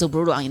why they are so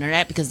brutal on the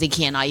internet, because they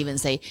cannot even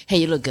say, hey,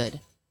 you look good.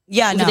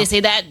 Yeah, if they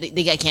say that,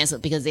 they get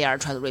canceled because they are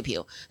trying to rape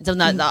you. So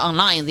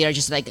online, they are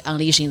just like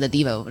unleashing the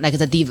devil, like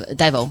the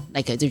devil.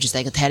 Like they're just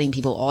like telling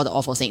people all the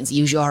awful things.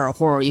 You are a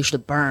whore. You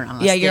should burn on a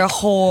stick. You're a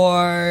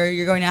whore.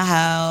 You're going to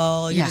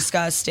hell. You're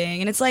disgusting.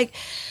 And it's like,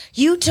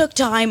 you took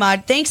time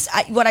out. Thanks.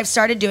 What I've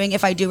started doing,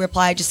 if I do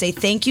reply, I just say,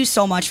 thank you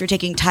so much for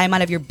taking time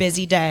out of your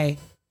busy day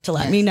to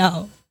let me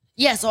know.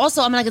 Yes,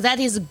 also, I'm like, that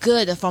is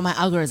good for my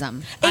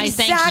algorithm. Exactly. I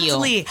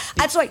thank you.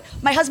 That's why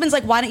my husband's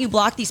like, why don't you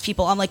block these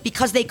people? I'm like,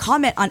 because they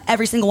comment on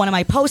every single one of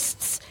my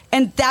posts,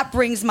 and that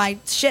brings my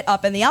shit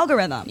up in the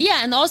algorithm.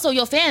 Yeah, and also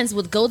your fans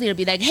would go there and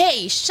be like,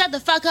 hey, shut the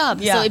fuck up.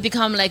 Yeah. So it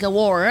become like a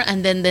war,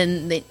 and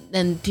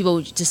then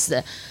people just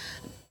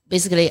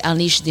basically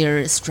unleash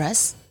their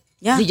stress.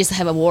 Yeah. They just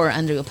have a war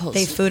under your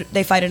post.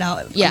 They fight it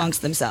out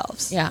amongst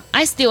themselves. Yeah.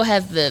 I still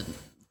have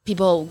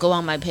people go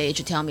on my page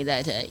to tell me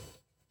that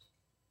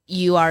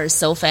you are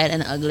so fat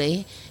and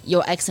ugly,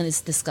 your accent is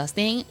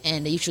disgusting,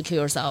 and you should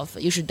kill yourself.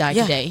 You should die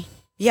today.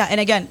 Yeah, and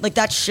again, like,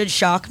 that should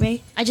shock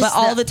me, but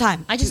all the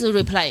time. I just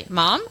reply,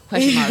 Mom?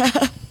 Question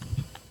mark.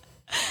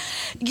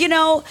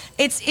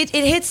 It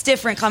hits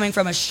different coming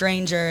from a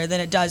stranger than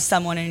it does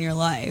someone in your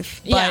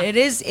life. But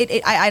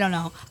I don't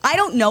know. I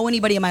don't know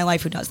anybody in my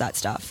life who does that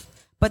stuff.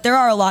 But there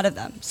are a lot of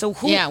them. So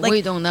who? Yeah,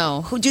 we don't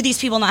know. Who do these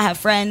people not have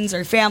friends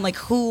or family? Like,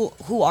 who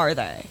are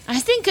they? I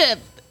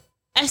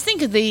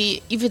think if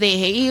they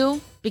hate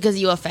you because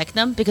you affect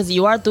them, because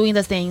you are doing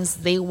the things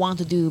they want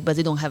to do, but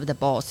they don't have the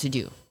balls to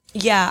do.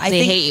 Yeah,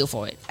 they hate you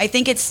for it. I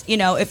think it's,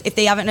 if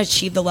they haven't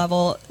achieved the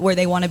level where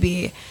they want to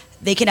be,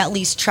 they can at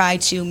least try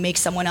to make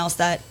someone else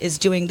that is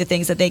doing the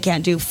things that they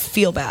can't do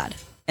feel bad.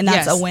 And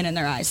that's a win in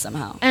their eyes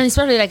somehow. And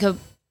especially like a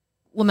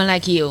woman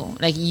like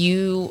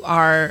you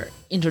are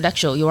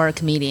intellectual, you are a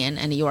comedian,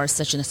 and you are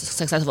such a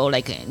successful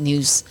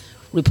news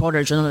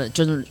reporter,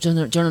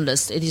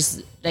 journalist. It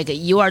is like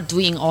you are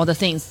doing all the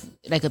things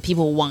like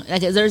people want.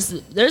 Like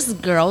there's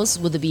girls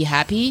would be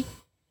happy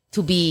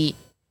to be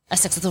a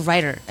successful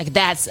writer. Like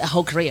that's a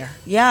whole career.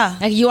 Yeah.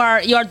 Like you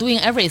are doing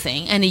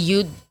everything, and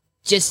you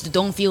just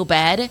don't feel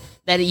bad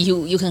that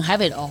you can have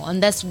it all.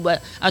 And that's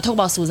what I talk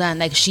about Suzanne.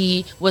 Like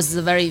she was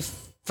the very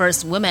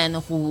first woman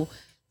who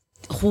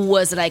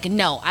was like,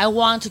 no, I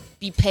want to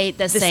be paid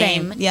the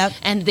same. Yep.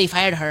 And they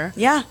fired her.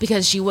 Yeah.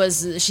 Because she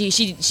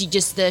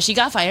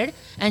got fired,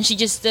 and she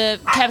just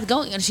kept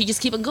going, and she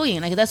just kept on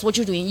going. Like that's what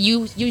you're doing.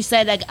 You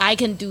said like, I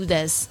can do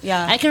this.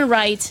 Yeah. I can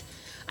write,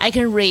 I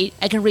can read,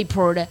 I can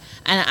report, and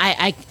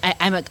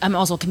I'm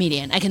also a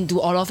comedian. I can do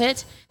all of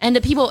it. And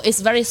the people,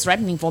 it's very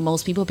threatening for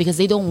most people because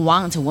they don't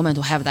want a woman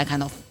to have that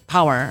kind of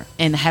power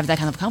and have that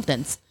kind of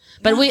confidence.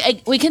 But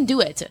we can do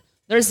it.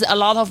 There's a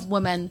lot of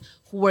women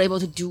who were able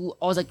to do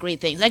all the great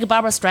things, like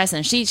Barbara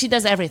Streisand. She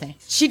does everything.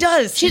 She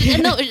does.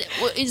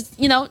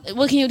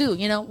 What can you do?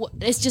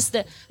 It's just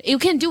you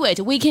can do it.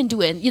 We can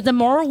do it. The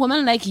more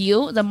women like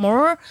you, the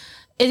more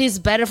it is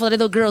better for the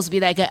little girls to be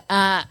like,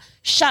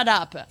 shut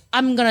up.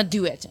 I'm gonna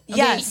do it. Okay?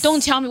 Yes.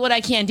 Don't tell me what I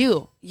can't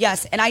do.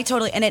 Yes, and I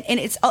totally and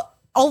it's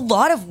a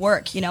lot of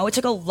work, it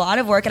took a lot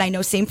of work, and I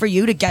know same for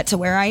you to get to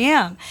where I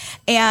am.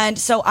 And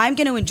so I'm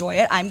going to enjoy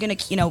it. I'm going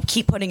to,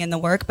 keep putting in the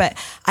work. But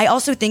I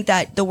also think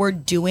that the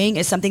word doing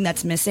is something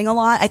that's missing a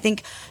lot. I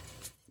think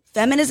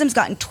feminism's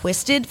gotten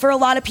twisted for a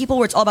lot of people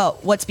where it's all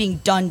about what's being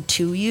done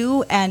to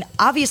you. And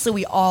obviously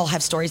we all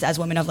have stories as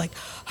women of like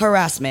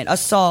harassment,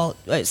 assault,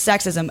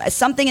 sexism,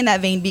 something in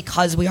that vein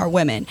because we are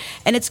women.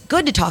 And it's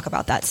good to talk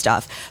about that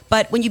stuff.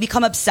 But when you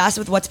become obsessed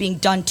with what's being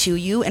done to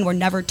you and we're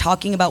never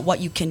talking about what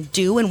you can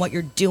do and what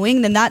you're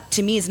doing, then that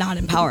to me is not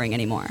empowering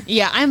anymore.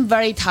 Yeah, I'm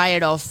very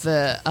tired of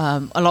a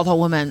lot of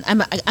women.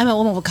 I'm a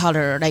woman of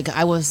color. Like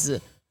I was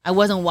I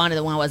wasn't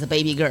wanted when I was a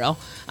baby girl.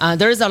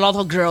 There's a lot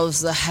of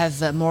girls that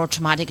have a more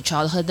traumatic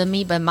childhood than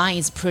me, but mine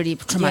is pretty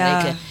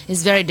traumatic. Yeah.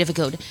 It's very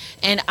difficult.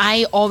 And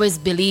I always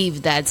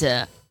believe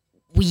that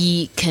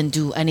we can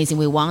do anything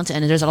we want,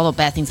 and there's a lot of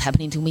bad things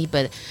happening to me,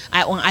 but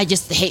I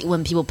just hate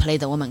when people play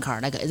the woman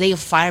card. Like, they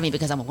fire me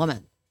because I'm a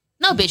woman.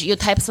 No, bitch, you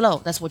type slow.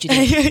 That's what you do.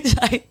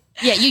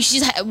 Yeah, you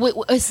should.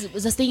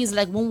 The thing is,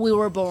 like, when we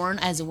were born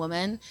as a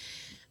woman,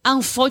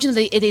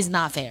 unfortunately, it is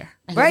not fair.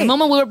 Like, Right. The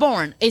moment we were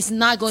born, it's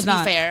not going It's to be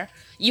not. fair.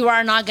 You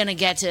are not going to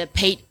get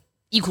paid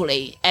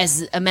equally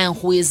as a man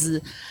who is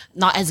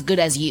not as good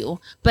as you.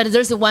 But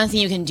there's the one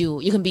thing you can do.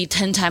 You can be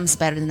 10 times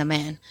better than a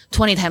man,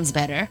 20 times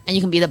better, and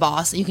you can be the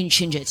boss. You can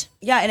change it.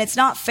 Yeah, and it's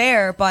not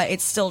fair, but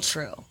it's still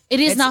true.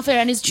 It's not fair,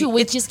 and it's true.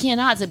 We just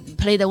cannot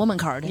play the woman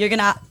card. You're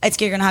gonna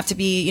have to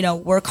be,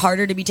 work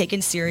harder to be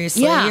taken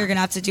seriously. Yeah. You're gonna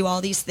have to do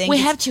all these things. We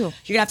have to. You're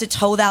gonna have to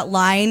toe that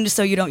line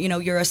so you don't,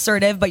 you're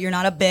assertive, but you're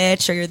not a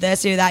bitch, or you're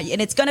this, or you're that, and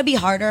it's gonna be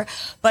harder.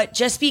 But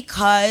just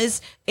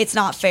because it's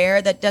not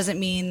fair, that doesn't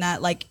mean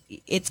that like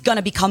it's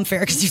gonna become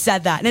fair because you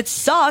said that, and it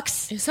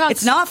sucks. It sucks.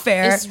 It's not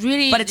fair. It's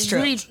really, but it's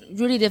true. really,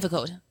 really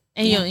difficult.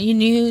 And in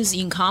news,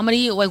 in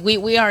comedy, like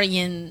we are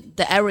in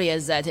the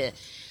areas that it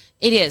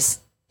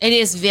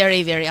is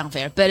very, very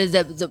unfair. But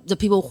the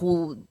people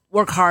who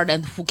work hard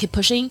and who keep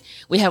pushing,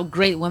 we have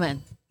great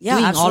women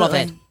doing absolutely. all of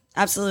it.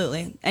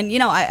 Absolutely. And,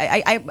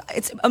 I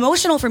it's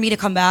emotional for me to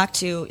come back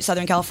to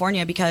Southern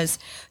California because,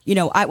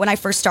 when I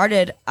first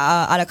started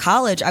out of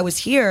college, I was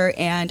here,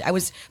 and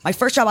my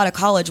first job out of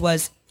college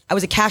was I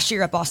was a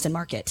cashier at Boston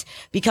Market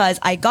because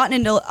I gotten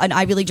into an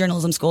Ivy League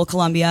journalism school,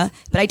 Columbia,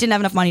 but I didn't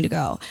have enough money to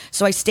go.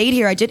 So I stayed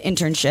here. I did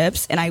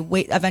internships, and I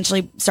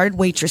eventually started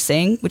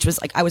waitressing, which was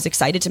like, I was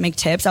excited to make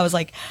tips. I was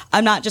like,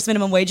 I'm not just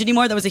minimum wage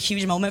anymore. That was a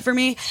huge moment for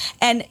me.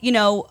 And,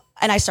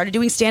 and I started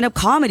doing stand-up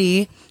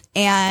comedy,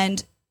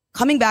 and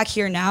coming back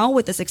here now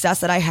with the success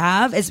that I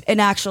have is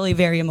an actually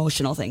very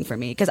emotional thing for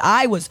me because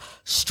I was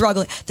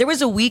struggling. There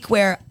was a week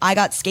where I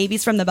got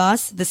scabies from the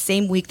bus the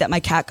same week that my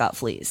cat got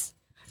fleas.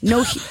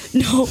 No.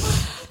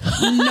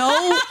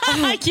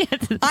 I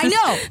can't. I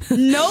know.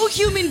 No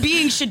human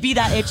being should be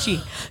that itchy.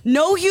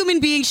 No human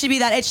being should be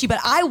that itchy, but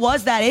I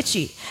was that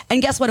itchy.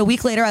 And guess what? A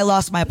week later, I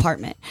lost my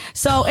apartment.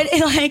 So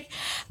any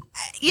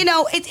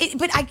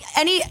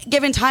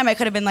given time, I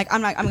could have been like,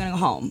 I'm going to go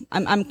home.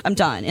 I'm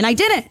done. And I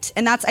didn't.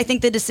 And that's, I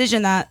think, the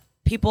decision that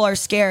people are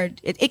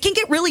scared. It can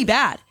get really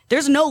bad.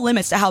 There's no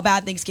limits to how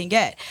bad things can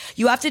get.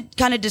 You have to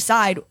kind of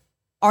decide,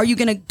 are you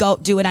going to go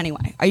do it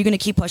anyway? Are you going to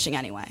keep pushing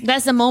anyway?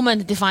 That's the moment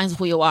that defines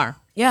who you are.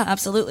 Yeah,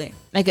 absolutely.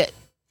 Like a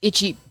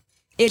itchy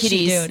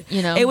kitties, dude.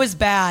 It was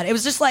bad. It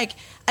was just like,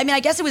 I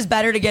guess it was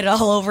better to get it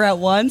all over at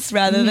once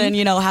rather than,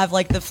 have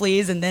like the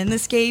fleas and then the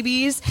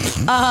scabies.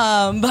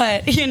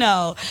 But,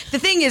 the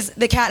thing is,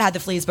 the cat had the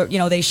fleas, but,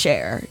 they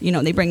share.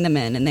 They bring them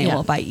in and they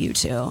will bite you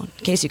too.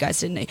 In case you guys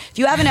didn't know. If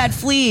you haven't had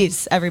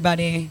fleas,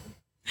 everybody,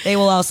 they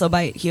will also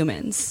bite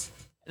humans.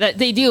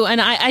 They do. And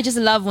I just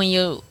love when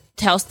you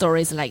tell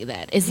stories like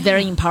that. It's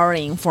very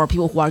empowering for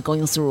people who are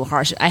going through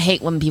harsh. I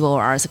hate when people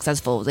are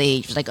successful.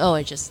 They just like, oh,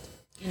 it just,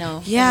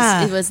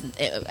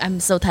 I'm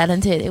so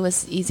talented. It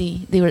was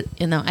easy. They were,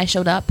 I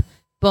showed up,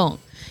 boom.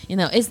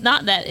 It's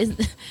not that.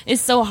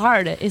 It's so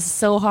hard. It's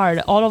so hard.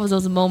 All of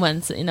those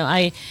moments.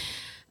 I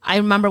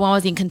remember when I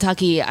was in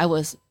Kentucky. I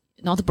was,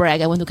 not to brag,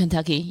 I went to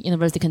Kentucky,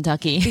 University of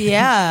Kentucky.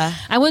 Yeah.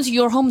 I went to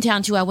your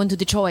hometown too. I went to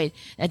Detroit.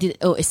 I did.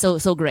 Oh, it's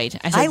so great.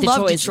 I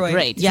love Detroit. Is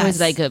great. Yes. Detroit is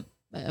like a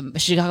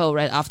Chicago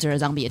right after a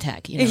zombie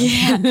attack.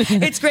 Yeah,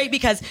 it's great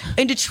because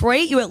in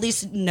Detroit you at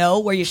least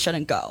know where you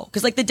shouldn't go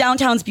because like the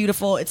downtown's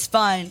beautiful, it's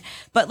fun,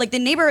 but like the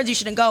neighborhoods you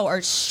shouldn't go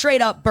are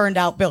straight up burned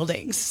out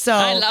buildings. So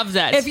I love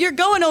that. If you're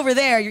going over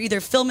there, you're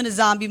either filming a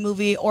zombie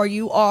movie or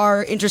you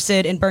are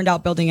interested in burned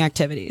out building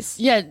activities.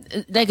 Yeah,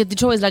 like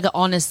Detroit is like an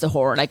honest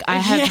horror. Like I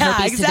have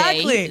herpes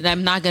exactly. today, and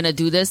I'm not gonna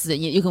do this.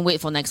 You can wait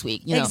for next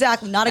week.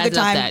 Exactly, not a good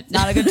time. That.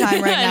 Not a good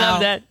time right now. I love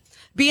that.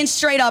 Being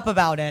straight up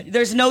about it.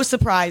 There's no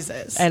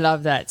surprises. I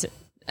love that.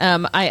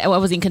 I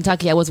was in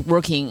Kentucky. I was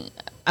working.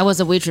 I was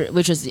a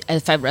waitress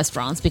at 5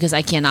 restaurants because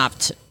I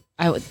cannot.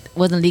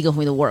 Wasn't legal for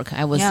me to work.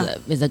 I was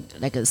with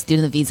a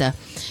student visa,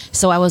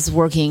 so I was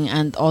working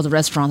and all the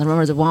restaurants. I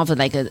remember the one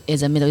of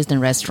is a Middle Eastern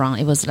restaurant.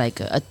 It was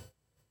like a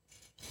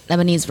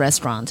Lebanese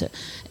restaurant.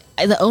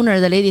 The owner,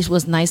 the lady,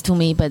 was nice to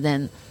me, but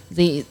then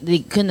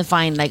they couldn't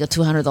find like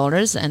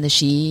 $200, and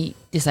she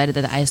decided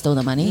that I stole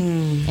the money,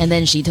 and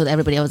then she told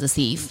everybody I was a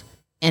thief.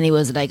 And it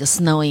was like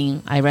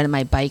snowing. I rented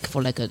my bike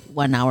for like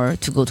 1 hour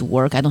to go to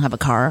work. I don't have a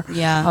car.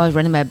 Yeah. I was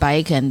renting my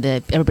bike, and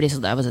everybody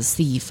thought I was a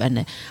thief.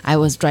 And I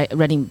was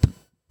running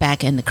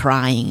back and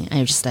crying. I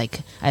was just like,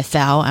 I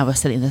fell. I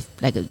was sitting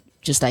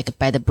just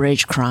by the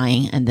bridge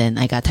crying. And then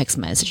I got a text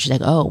message. She's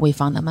like, oh, we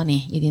found the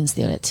money. You didn't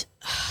steal it.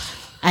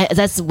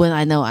 That's when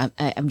I know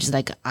I'm just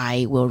like,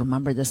 I will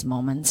remember this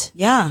moment.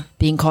 Yeah.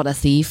 Being called a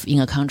thief in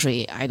a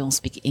country I don't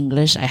speak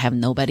English. I have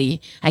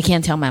nobody. I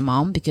can't tell my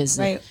mom because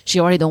she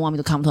already don't want me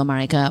to come to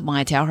America. When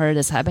I tell her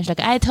this happened, she's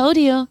like, I told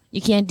you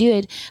can't do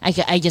it. I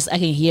can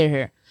hear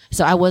her.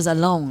 So I was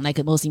alone. Like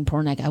the most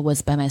important, like I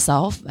was by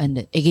myself, and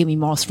it gave me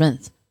more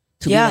strength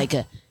to be like,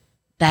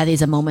 that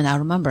is a moment I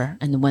remember.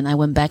 And when I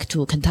went back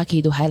to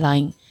Kentucky to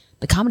headline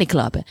the comedy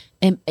club,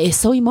 and it's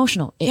so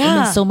emotional. It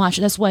means so much.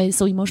 That's why it's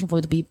so emotional for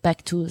you to be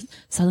back to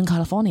Southern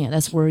California.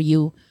 That's where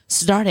you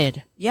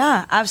started.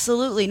 Yeah,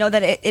 absolutely. No,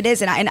 that it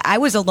is. And I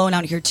was alone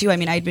out here too. I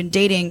mean, I'd been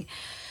dating.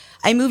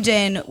 I moved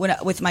in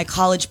with my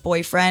college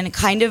boyfriend,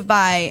 kind of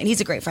and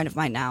he's a great friend of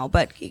mine now,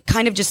 but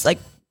kind of just like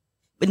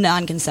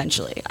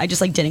non-consensually. I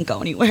just like didn't go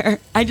anywhere.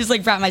 I just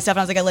like brought my stuff and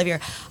I was like, I live here.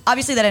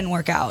 Obviously that didn't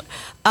work out.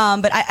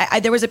 But I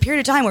there was a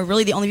period of time where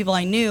really the only people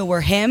I knew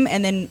were him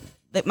and then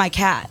my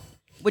cat,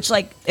 which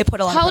like it put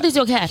a lot. How old is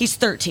your cat? He's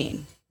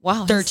 13.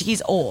 Wow. 13.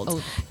 He's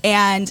old.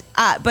 And,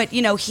 but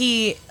you know,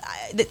 the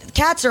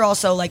cats are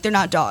also like, they're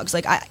not dogs.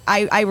 Like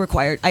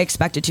I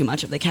expected too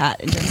much of the cat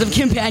in terms of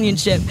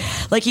companionship.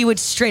 Like he would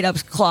straight up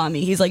claw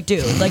me. He's like,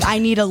 dude, like I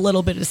need a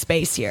little bit of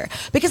space here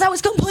because I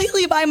was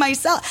completely by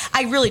myself.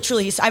 I really,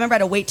 truly, I remember I had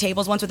to wait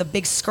tables once with a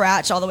big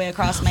scratch all the way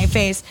across my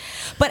face.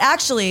 But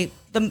actually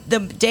the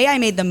day I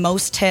made the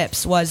most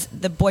tips was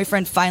the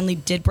boyfriend finally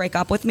did break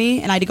up with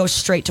me and I had to go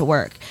straight to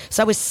work.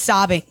 So I was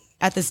sobbing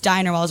at this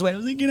diner while I was waiting. I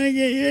was like, can I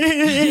get you?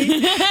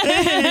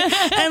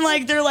 And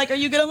like, they're like, are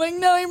you good? I'm like,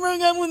 no, he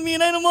broke up with me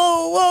and I'm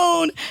all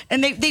alone.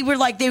 And they were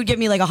like, they would give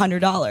me like $100.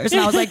 And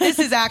I was like, this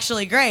is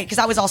actually great. Cause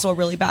I was also a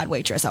really bad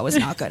waitress. I was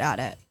not good at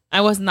it.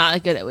 I was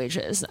not good at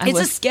waitress. It's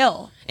a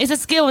skill. It's a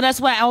skill. That's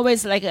why I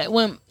always like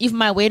if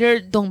my waiter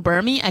don't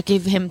burn me, I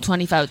give him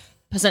 25%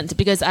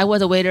 because I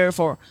was a waiter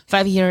for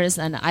 5 years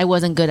and I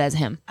wasn't good as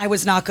him. I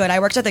was not good. I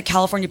worked at the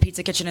California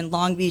Pizza Kitchen in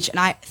Long Beach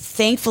and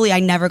thankfully I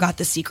never got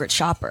the secret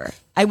shopper.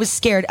 I was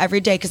scared every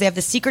day because they have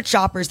the secret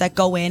shoppers that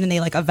go in and they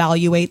like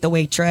evaluate the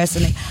waitress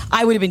and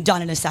I would have been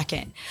done in a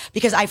second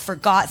because I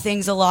forgot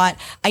things a lot.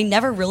 I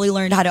never really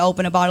learned how to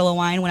open a bottle of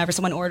wine. Whenever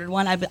someone ordered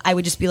one, I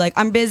would just be like,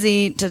 I'm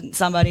busy to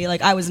somebody.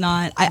 Like I was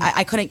not,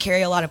 I couldn't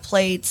carry a lot of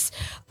plates.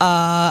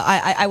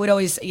 I would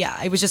always,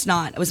 it was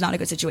not a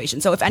good situation.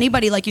 So if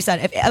anybody, like you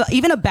said,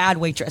 even a bad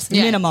waitress,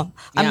 minimum,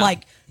 I'm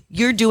like,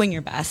 you're doing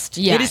your best.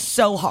 Yeah. It is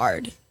so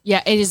hard.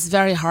 Yeah, it is a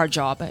very hard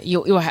job.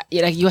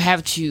 You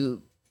have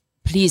to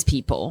please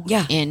people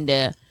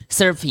and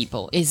serve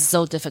people. It's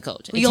so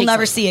difficult. You'll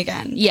never see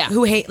again. Yeah.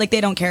 Who hate, like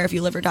they don't care if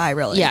you live or die,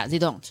 really. Yeah, they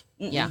don't.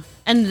 Mm-mm. Yeah.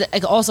 And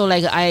like, also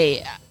like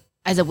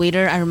as a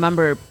waiter, I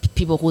remember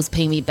people who's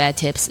paying me bad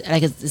tips.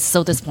 Like it's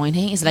so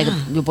disappointing. It's like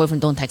your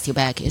boyfriend don't text you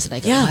back. It's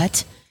like,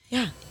 what?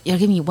 Yeah. You're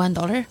giving me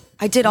 $1?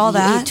 I did all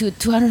that.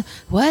 200.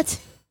 What?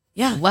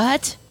 Yeah.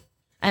 What?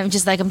 I'm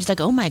just like,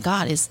 oh my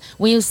God. It's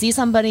when you see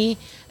somebody,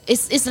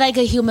 it's like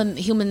a human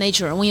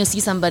nature. When you see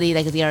somebody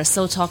like they are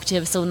so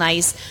talkative, so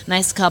nice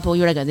couple,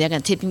 you're like, they're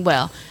gonna tip me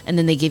well, and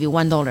then they give you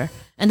 $1.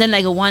 And then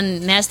like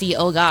one nasty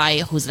old guy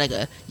who's like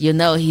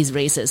he's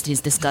racist,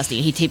 he's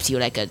disgusting. He tips you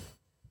like a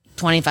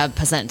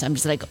 25%. I'm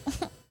just like,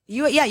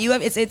 you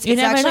have it's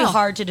actually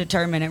hard to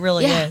determine. It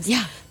really is.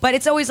 Yeah. But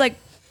it's always like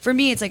for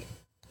me, it's like,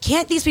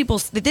 can't these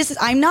people,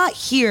 I'm not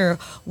here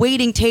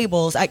waiting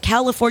tables at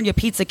California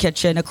Pizza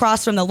Kitchen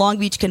across from the Long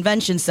Beach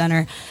Convention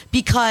Center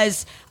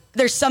because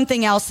there's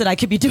something else that I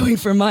could be doing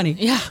for money.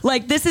 Yeah.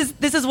 Like this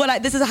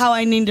is how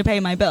I need to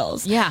pay my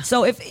bills. Yeah.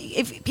 So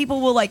if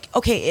people will like,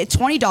 okay,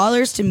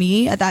 $20 to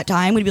me at that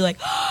time would be like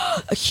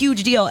a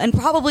huge deal. And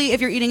probably if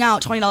you're eating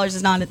out, $20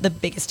 is not the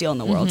biggest deal in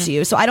the world to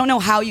you. So I don't know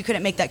how you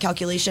couldn't make that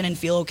calculation and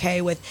feel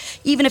okay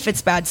with, even if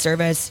it's bad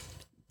service,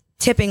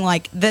 tipping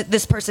like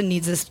this person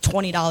needs this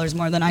 $20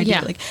 more than I do.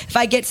 Yeah. Like if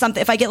I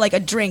get like a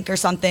drink or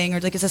something,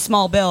 or like it's a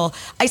small bill,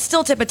 I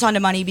still tip a ton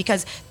of money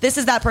because this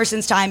is that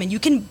person's time, and you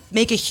can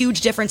make a huge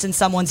difference in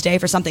someone's day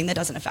for something that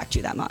doesn't affect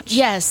you that much.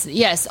 Yes.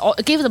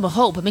 Give them a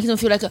hope, make them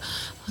feel like,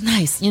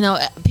 nice.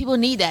 People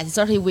need that.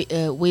 Especially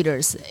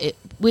waiters.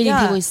 Waiting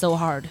people is so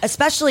hard.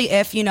 Especially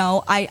if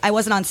I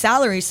wasn't on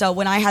salary, so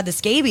when I had the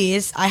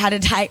scabies, I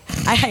had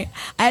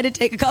to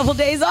take a couple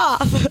days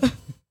off.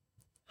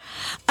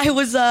 I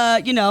was,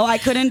 I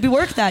couldn't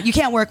work that. You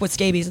can't work with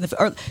scabies,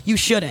 or you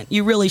shouldn't.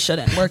 You really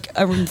shouldn't work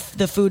in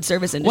the food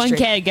service industry. One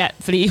can't get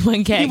flea.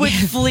 One can't with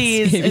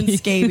fleas and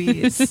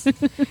scabies.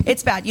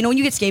 It's bad. When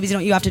you get scabies, you know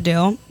what you have to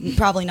do?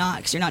 Probably not,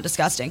 because you're not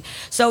disgusting.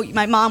 So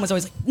my mom was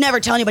always like, never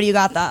tell anybody you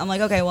got that. I'm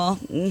like, okay, well,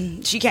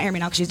 she can't hear me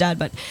now because she's dead.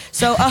 But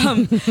so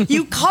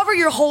you cover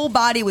your whole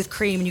body with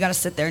cream, and you got to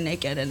sit there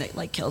naked, and it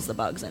like kills the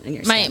bugs in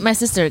your skin. My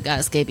sister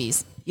got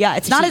scabies. Yeah,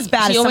 it's not as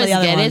bad as some of the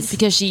other ones.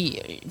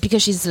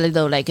 Because she's a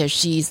little like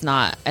she's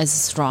not as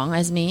strong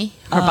as me.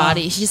 Her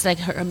body, she's like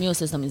her immune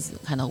system is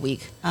kind of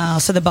weak. Oh,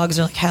 so the bugs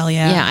are like hell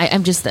yeah.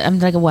 Yeah, I'm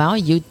like, well,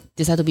 you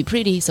decide to be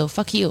pretty, so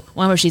fuck you.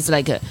 Whenever she's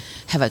like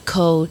have a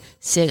cold,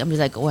 sick, I'm just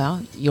like,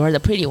 well, you're the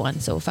pretty one,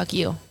 so fuck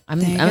you. I'm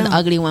the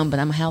ugly one, but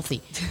I'm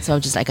healthy. So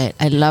I'm just like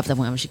I love that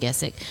whenever she gets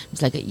sick. I'm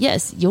just like,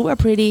 yes, you are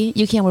pretty.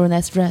 You can't wear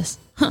that dress.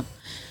 Huh.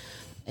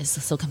 It's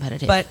so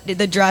competitive. But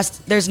the dress,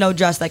 there's no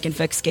dress that can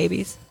fix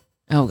scabies.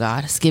 Oh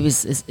God,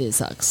 scabies it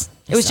sucks.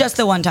 It was just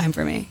the one time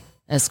for me.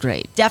 That's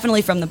great.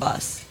 Definitely from the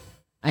bus.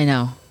 I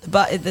know.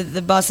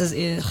 The bus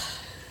is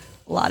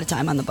a lot of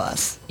time on the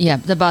bus. Yeah,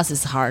 the bus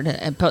is hard.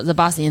 The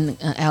bus in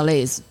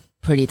LA is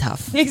pretty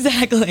tough.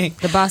 Exactly.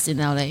 The bus in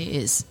LA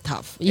is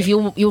tough. If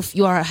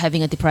you are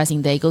having a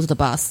depressing day, go to the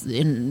bus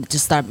and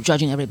just start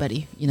judging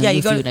everybody. You know,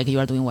 you feel like you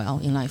are doing well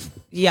in life.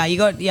 Yeah, you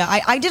go. Yeah,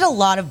 I did a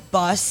lot of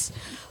bus.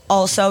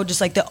 Also,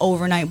 just like the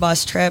overnight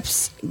bus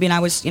trips. I mean, I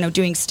was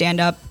doing stand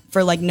up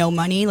for like no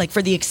money, like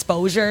for the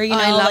exposure. You know,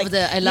 I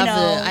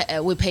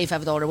love we pay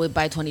 $5, we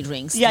buy 20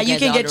 drinks. Yeah, you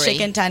can get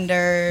chicken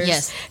tenders.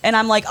 Yes, and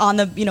I'm like on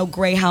the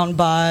Greyhound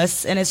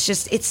bus, and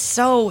it's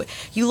so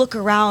you look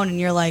around and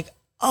you're like,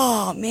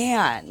 oh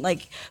man,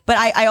 like. But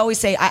I always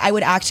say I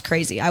would act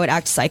crazy, I would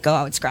act psycho,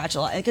 I would scratch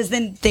a lot because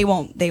then they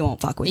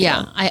won't fuck with you.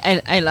 Yeah,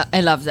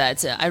 I love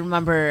that. I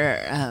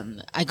remember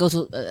I go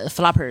to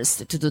Flappers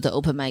to do the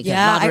open mic,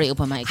 lottery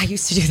open mic. I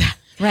used to do that.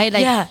 Right,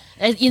 like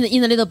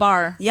in a little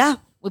bar. Yeah.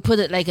 We put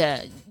it like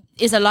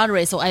it's a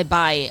lottery, so I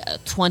buy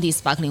 20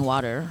 sparkling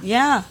water.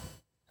 Yeah.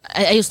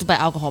 I used to buy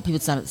alcohol.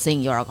 People start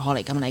saying you're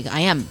alcoholic. I'm like,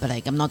 I am, but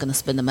like I'm not going to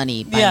spend the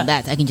money buying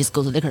that. I can just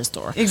go to the liquor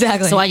store.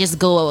 Exactly. So I just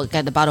go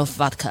get the bottle of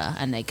vodka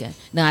and like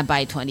then I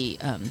buy 20.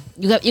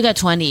 You got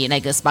 20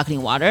 like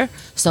sparkling water.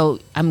 So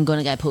I'm going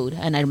to get pulled.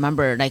 And I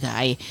remember like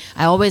I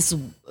always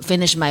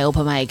finish my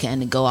open mic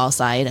and go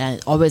outside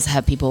and always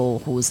have people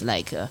who's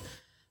like,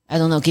 I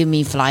don't know, give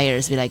me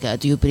flyers, be like,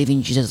 do you believe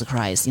in Jesus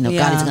Christ? You know,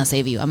 God is going to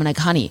save you. I'm like,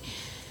 honey,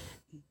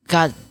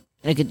 God,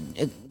 like,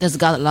 does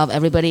God love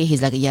everybody?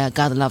 He's like, yeah,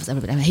 God loves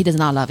everybody. I mean, he does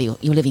not love you.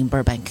 You live in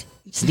Burbank.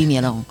 Just leave me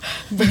alone.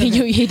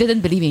 He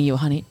didn't believe in you,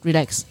 honey.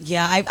 Relax.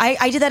 Yeah,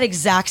 I did that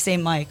exact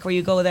same mic where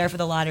you go there for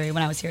the lottery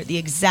when I was here. The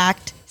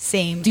exact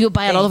same. Do you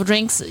buy thing. a lot of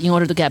drinks in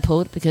order to get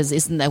pulled? Because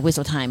it's a waste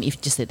of time if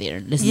you just sit there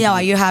and listen. Yeah,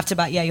 you have to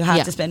buy. Yeah, you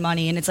have to spend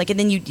money, and it's like, and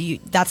then you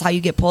that's how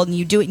you get pulled, and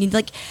you do it, and you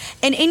like,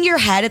 and in your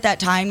head at that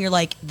time, you're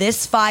like,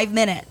 this 5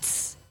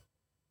 minutes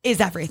is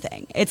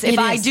everything. If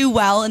I do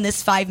well in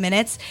this 5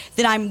 minutes,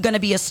 then I'm gonna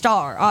be a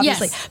star,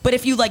 obviously. Yes. But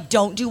if you like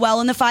don't do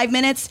well in the 5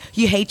 minutes,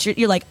 you hate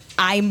you're like,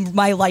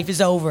 my life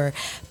is over.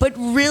 But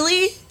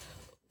really,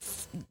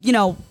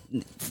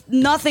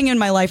 nothing in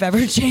my life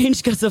ever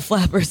changed because of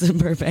Flappers in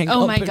Burbank.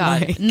 Oh my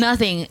God, mic.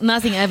 nothing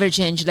ever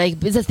changed.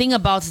 Like the thing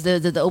about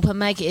the open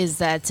mic is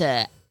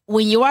that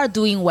when you are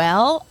doing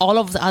well, all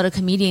of the other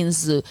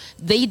comedians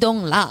they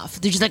don't laugh.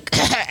 They're just like.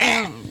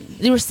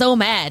 They were so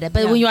mad,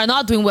 but when you are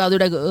not doing well, they're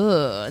like,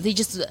 ugh. They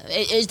just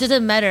it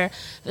doesn't matter.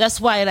 That's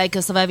why like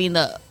surviving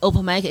the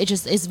open mic,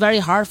 it's very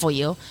hard for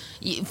you.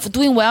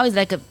 Doing well is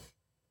like a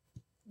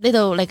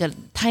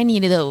tiny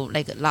little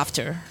like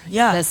laughter.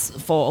 Yeah, that's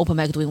for open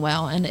mic doing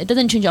well, and it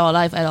doesn't change our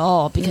life at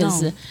all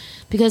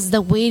because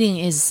the waiting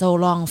is so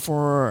long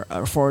for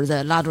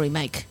the lottery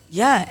mic.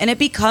 Yeah, and it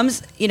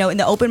becomes, in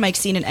the open mic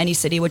scene in any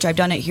city, which I've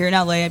done it here in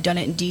LA, I've done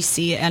it in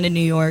DC and in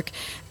New York,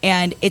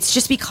 and it's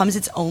just becomes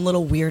its own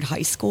little weird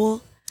high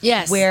school.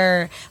 Yes.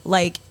 Where,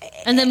 like...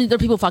 And then there are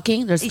people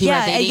fucking, there's people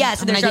dating.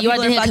 Yes, I'm like, you are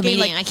dating a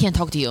comedian, I can't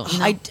talk to you.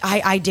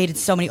 I dated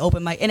so many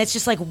open mic, and it's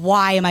just like,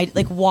 why am I,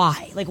 like,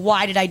 why? Like,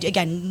 why did I,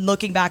 again,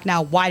 looking back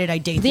now, why did I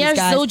date these guys?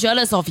 They are so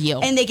jealous of you.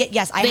 And they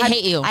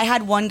hate you. I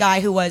had one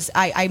guy who was,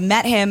 I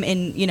met him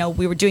in,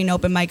 we were doing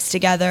open mics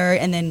together,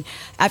 and then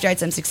after I had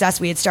some success,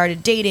 we had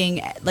started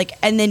dating, like,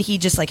 and then he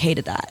just, like,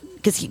 hated that.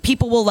 Because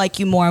people will like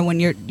you more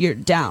when you're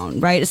down,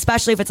 right?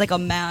 Especially if it's like a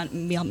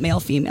male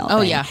female.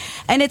 Oh thing. yeah,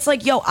 and it's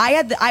like, yo,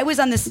 I was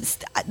on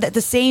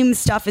the same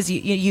stuff as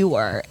you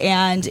were,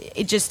 and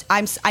it just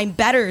I'm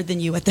better than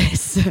you at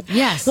this.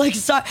 Yes, like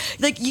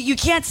you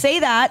can't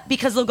say that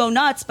because they'll go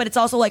nuts, but it's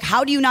also like,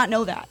 how do you not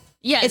know that?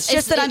 Yeah, it's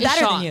just that I'm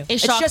better than you.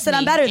 It's just that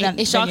I'm better than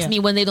you. It shocks me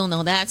when they don't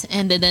know that,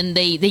 and then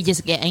they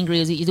just get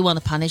angry. You do want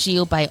to punish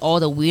you by all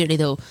the weird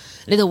little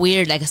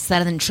weird like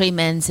silent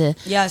treatment.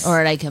 Yes.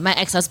 Or like my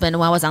ex-husband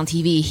when I was on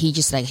TV, he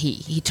just like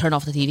he turned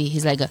off the TV.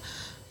 He's like,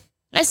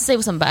 let's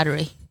save some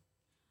battery.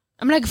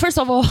 I'm like, first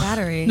of all,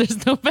 battery.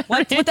 There's no battery.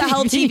 What the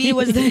hell TV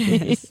was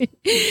this?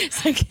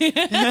 It's like,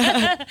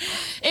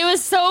 it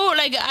was so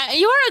like,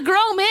 you are a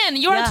grown man.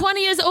 You are 20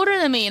 years older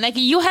than me. Like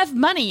you have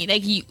money.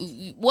 Like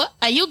what?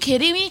 Are you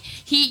kidding me?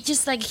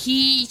 He's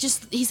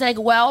like,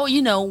 well,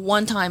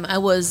 one time I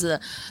was on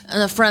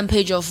the front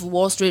page of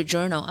Wall Street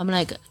Journal. I'm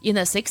like, in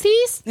the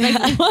 60s?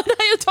 Like, what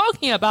are you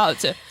talking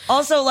about?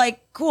 Also,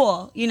 like,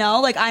 cool,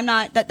 like I'm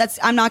not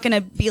I'm not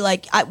gonna be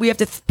like we have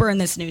to burn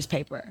this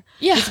newspaper.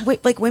 Yeah,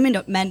 like men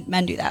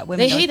do that.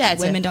 They hate that.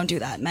 Women don't do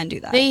that. Men do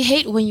that. They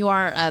hate when you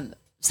are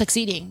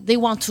succeeding. They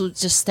want to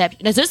just step.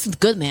 There's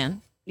good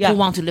men who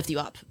want to lift you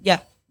up. Yeah,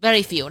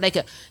 very few. Like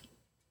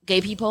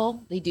gay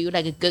people, they do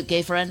like a good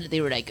gay friend.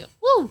 They were like,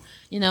 woo,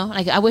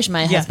 like I wish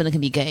my husband can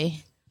be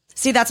gay.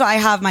 See, that's why I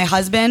have my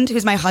husband,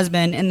 who's my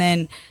husband, and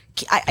then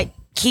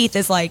Keith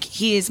is like,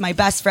 he is my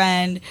best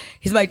friend.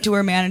 He's my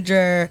tour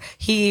manager.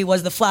 He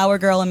was the flower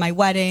girl in my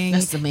wedding.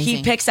 That's amazing.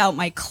 He picks out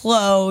my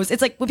clothes.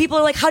 It's like when people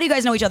are like, how do you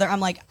guys know each other? I'm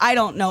like, I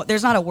don't know.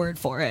 There's not a word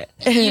for it.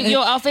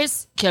 Your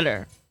outfit's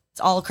killer. It's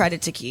all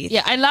credit to Keith.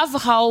 Yeah, I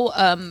love how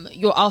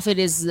your outfit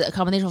is a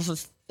combination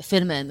of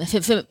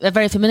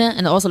very feminine,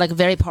 and also like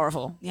very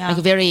powerful. Yeah. Like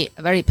very,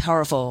 very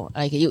powerful.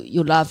 Like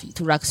you love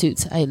to rock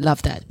suits. I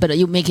love that. But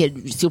you make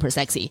it super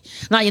sexy,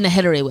 not in a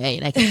Hillary way.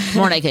 Like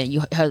more like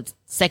you have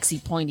sexy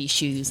pointy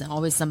shoes and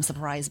always some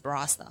surprise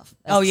bra stuff.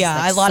 That's Oh yeah,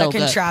 like a lot so of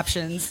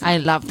contraptions. Good. I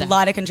love that. A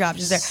lot of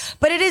contraptions there.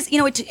 But it is,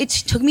 it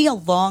took me a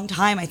long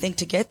time, I think,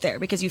 to get there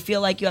because you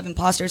feel like you have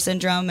imposter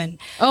syndrome and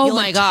oh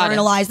my God,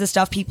 internalize the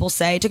stuff people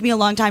say. It took me a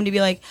long time to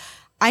be like,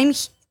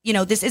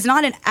 this is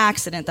not an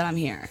accident that I'm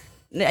here.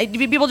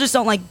 People just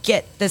don't like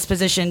get this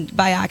position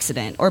by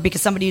accident or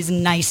because somebody is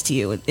nice to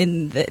you.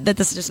 That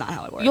this is just not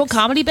how it works. Your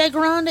comedy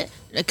background,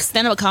 like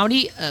stand-up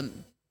comedy,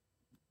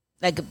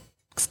 like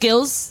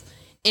skills.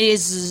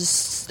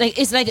 It's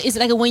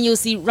like when you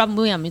see Robin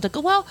Williams, you're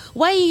like, well,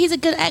 why he's a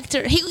good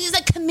actor? He's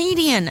a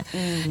comedian.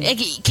 Like,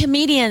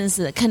 comedians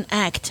can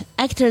act.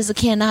 Actors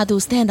cannot do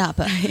stand up.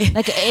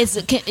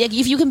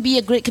 If you can be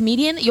a great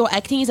comedian, your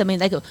acting is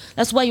amazing. Like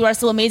that's why you are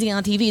so amazing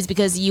on TV. Is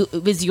because you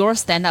with your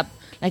stand up,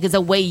 like the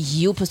way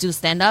you pursue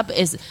stand up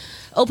is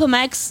open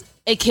mics.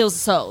 It kills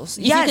souls.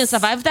 If you can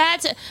survive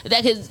that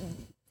is.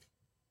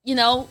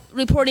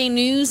 Reporting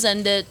news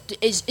and it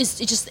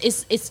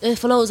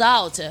flows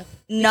out.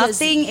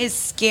 Nothing is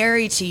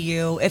scary to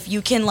you if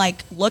you can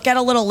like look at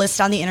a little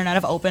list on the internet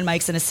of open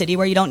mics in a city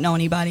where you don't know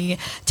anybody,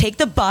 take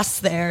the bus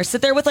there,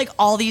 sit there with like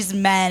all these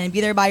men and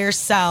be there by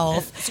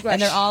yourself,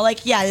 and they're all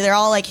like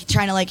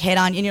trying to like hit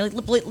on you, and you're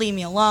like, leave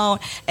me alone,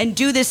 and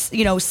do this,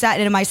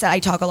 set. In my set I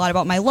talk a lot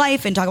about my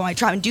life and talk about my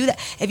trauma, and do that.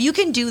 If you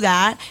can do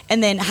that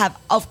and then have,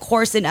 of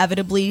course,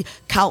 inevitably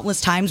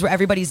countless times where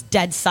everybody's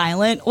dead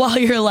silent while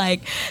you're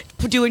like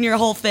doing your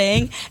whole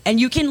thing, and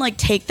you can like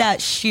take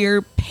that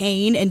sheer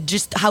pain and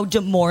just how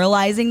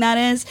demoralizing that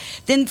is,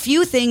 then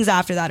few things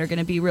after that are going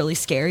to be really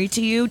scary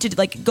to you. To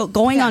like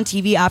going on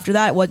TV after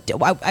that,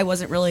 I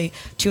wasn't really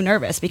too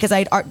nervous because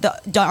I'd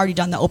already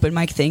done the open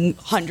mic thing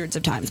hundreds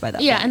of times by that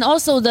point. And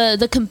also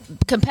the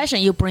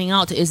compassion you bring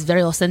out is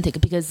very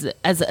authentic because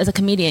as a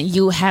comedian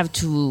you have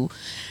to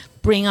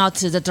bring out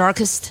the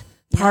darkest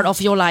part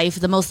of your life,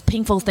 the most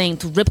painful thing,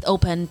 to rip it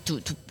open, to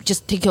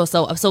just take your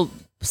soul up. So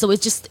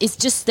it's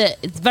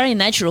very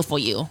natural for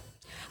you.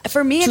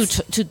 For me,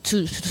 to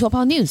talk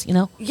about news,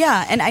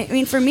 Yeah, and I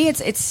mean, for me, I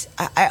just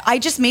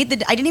I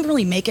didn't even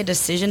really make a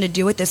decision to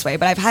do it this way,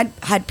 but I've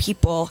had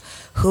people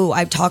who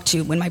I've talked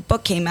to when my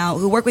book came out,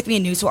 who work with me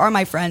in news, who are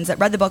my friends, that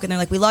read the book and they're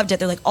like, we loved it.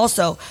 They're like,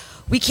 also,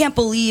 we can't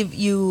believe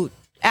you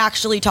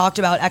actually talked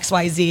about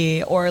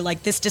XYZ or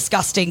like this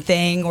disgusting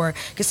thing, or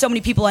because so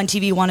many people on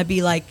TV want to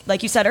be like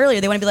you said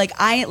earlier, they want to be like,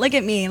 look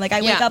at me, like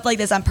I wake up like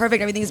this, I'm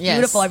perfect, everything's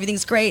beautiful,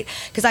 everything's great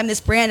because I'm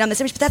this brand, I'm this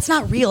image, but that's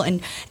not real,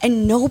 and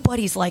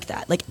nobody's like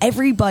that. Like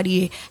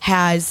everybody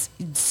has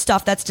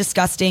stuff that's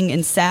disgusting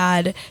and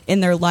sad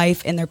in their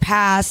life, in their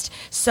past.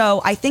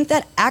 So I think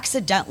that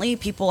accidentally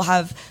people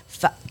have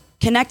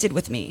connected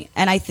with me,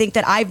 and I think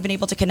that I've been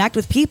able to connect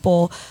with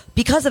people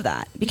because of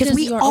that, because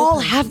we all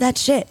have that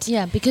shit.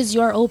 Because you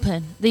are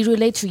open, they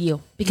relate to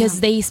you because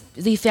they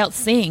felt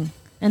seen,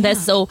 and that's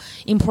so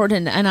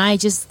important. And I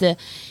just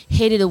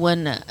hated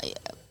when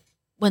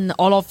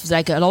all of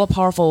like a lot of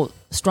powerful,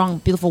 strong,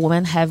 beautiful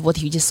women have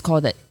what you just call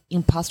the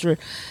imposter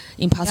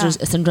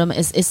syndrome.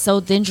 Is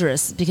so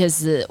dangerous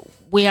because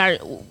we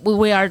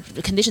are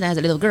conditioned as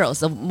little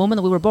girls. The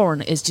moment we were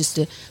born is just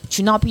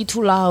to not be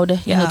too loud,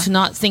 to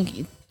not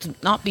think, to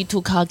not be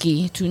too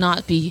cocky, to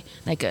not be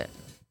like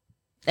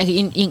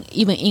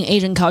even in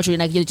Asian culture,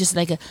 like you just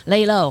like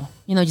lay low,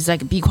 just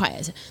like be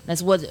quiet.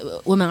 That's what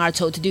women are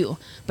told to do.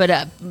 But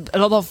a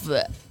lot of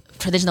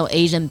traditional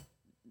Asian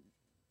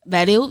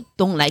value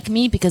don't like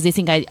me because they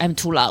think I'm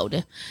too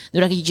loud.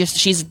 They're like,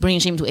 she's bringing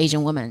shame to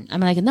Asian women.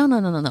 I'm like,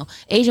 no.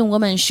 Asian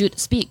women should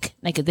speak.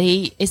 Like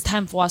it's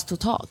time for us to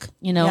talk.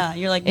 Yeah,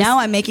 you're like, now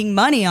I'm making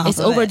money off. It's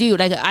overdue.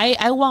 Like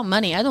I want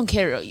money. I don't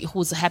care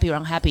who's happy or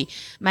unhappy.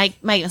 My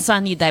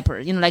son need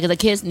diaper. Like the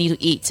kids need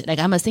to eat. Like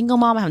I'm a single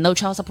mom. I have no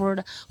child support.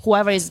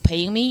 Whoever is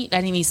paying me,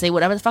 letting me say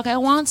whatever the fuck I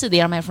want,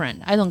 they are my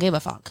friend. I don't give a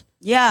fuck.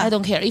 Yeah, I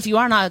don't care if you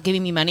are not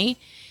giving me money.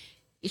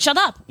 Shut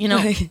up, You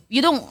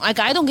don't like.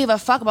 I don't give a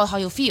fuck about how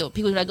you feel.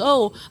 People are like,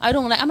 oh, I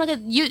don't like. I'm like,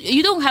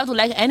 you don't have to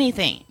like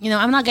anything.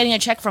 I'm not getting a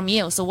check from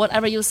you, so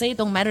whatever you say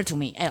don't matter to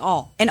me at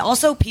all. And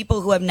also,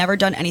 people who have never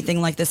done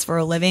anything like this for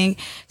a living,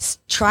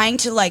 trying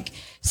to like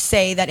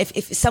say that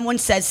if someone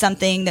says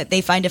something that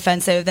they find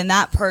offensive, then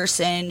that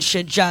person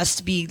should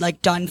just be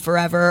like done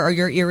forever, or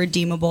you're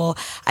irredeemable.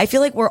 I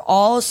feel like we're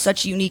all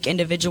such unique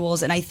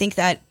individuals, and I think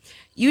that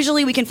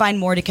usually we can find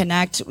more to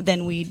connect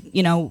than we,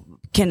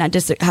 cannot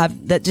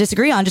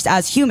disagree on just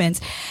as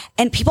humans.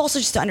 And people also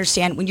just to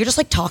understand when you're just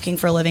like talking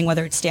for a living,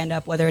 whether it's stand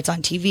up, whether it's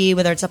on TV,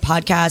 whether it's a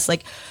podcast,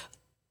 like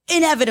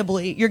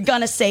inevitably you're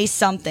gonna say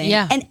something.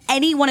 Yeah. And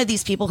any one of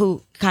these people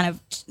who kind of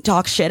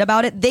talk shit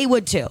about it, they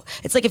would too.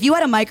 It's like if you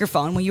had a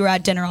microphone when you were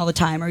at dinner all the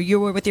time, or you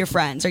were with your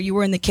friends, or you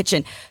were in the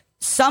kitchen,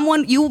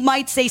 you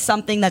might say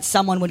something that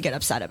someone would get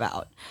upset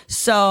about.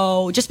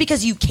 So just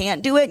because you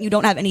can't do it, you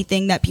don't have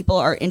anything that people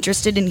are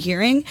interested in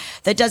hearing,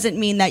 that doesn't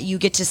mean that you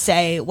get to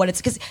say what it's,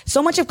 because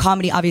so much of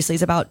comedy obviously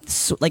is about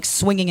like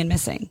swinging and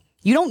missing.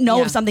 You don't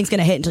know if something's going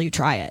to hit until you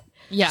try it.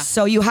 Yeah.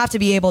 So you have to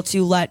be able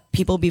to let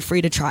people be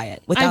free to try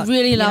it. Without, I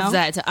really love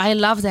that. I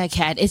love that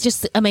cat. It's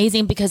just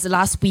amazing because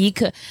last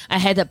week I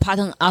had a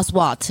Patton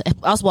Oswalt.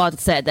 Oswalt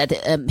said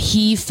that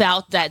he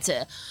felt that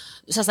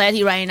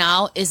society right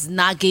now is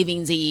not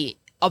giving the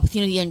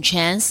opportunity and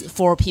chance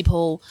for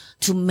people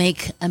to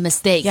make a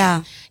mistake.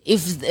 Yeah.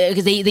 If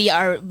they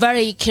are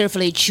very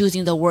carefully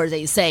choosing the word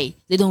they say,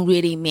 they don't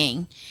really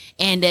mean.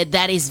 And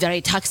that is very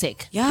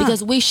toxic. Yeah.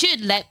 Because we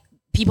should let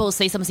people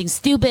say something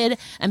stupid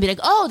and be like,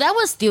 oh, that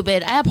was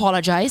stupid. I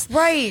apologize.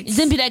 Right.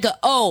 Then be like,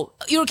 oh,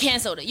 you're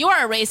canceled. You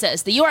are a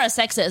racist. You are a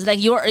sexist. Like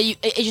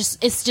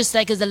it's just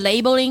like the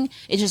labeling.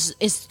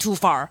 It's too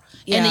far.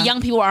 Yeah. And the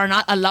young people are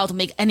not allowed to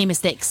make any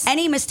mistakes.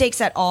 Any mistakes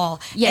at all.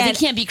 Yeah, and they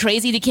can't be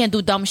crazy. They can't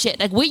do dumb shit.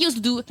 Like we used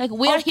to do. Like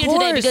we are Of here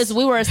today course. because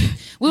we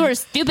were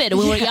stupid.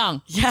 We were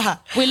young. Yeah.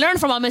 We learned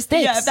from our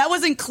mistakes. Yeah, if that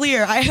wasn't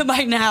clear, I am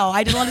by now.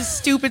 I did a lot of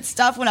stupid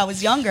stuff when I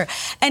was younger.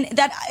 And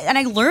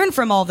I learned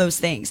from all those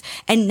things.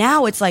 And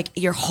now it's like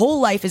your whole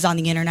life is on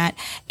the internet,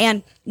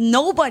 and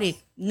nobody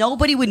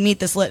would meet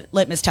this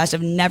litmus test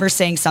of never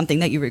saying something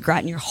that you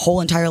regret in your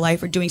whole entire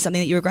life or doing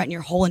something that you regret in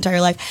your whole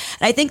entire life.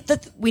 And I think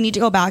that we need to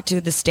go back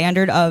to the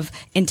standard of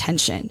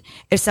intention.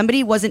 If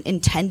somebody wasn't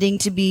intending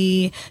to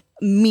be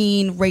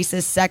mean,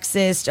 racist,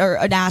 sexist, or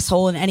an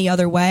asshole in any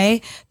other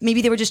way,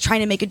 maybe they were just trying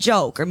to make a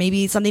joke, or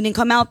maybe something didn't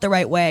come out the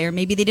right way, or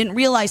maybe they didn't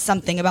realize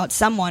something about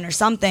someone or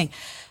something.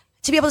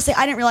 To be able to say,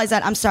 I didn't realize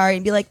that, I'm sorry,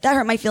 and be like, that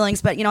hurt my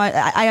feelings, but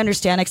I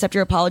understand, I accept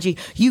your apology.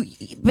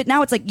 But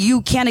now it's like,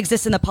 you can't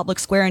exist in the public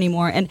square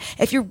anymore. And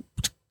if you're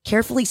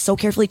so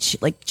carefully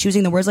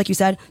choosing the words, like you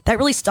said, that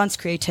really stunts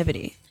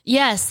creativity.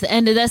 Yes,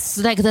 and that's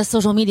like the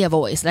social media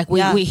voice. Like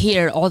we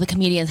hear all the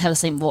comedians have the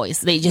same voice.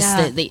 They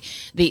just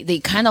they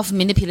kind of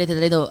manipulate a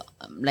little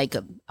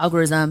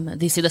algorithm.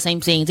 They say the same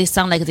thing. They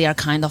sound like they are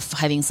kind of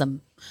having some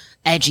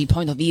edgy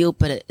point of view,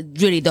 but it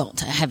really don't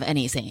have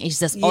anything. It's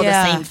just all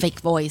the same fake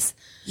voice.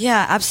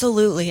 Yeah,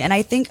 absolutely. And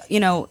I think,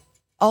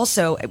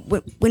 also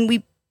when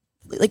we,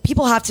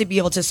 people have to be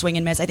able to swing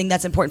and miss. I think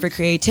that's important for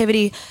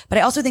creativity, but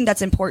I also think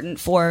that's important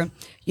for,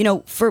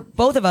 for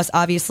both of us,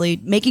 obviously,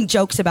 making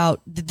jokes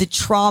about the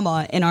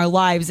trauma in our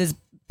lives has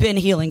been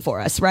healing for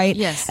us, right?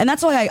 Yes. And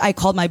that's why I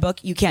called my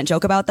book, You Can't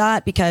Joke About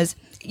That, because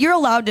you're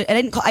allowed to,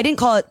 I didn't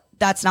call it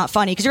That's Not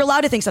Funny, because you're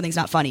allowed to think something's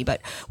not funny.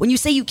 But when you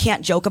say you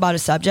can't joke about a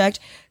subject,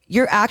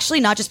 you're actually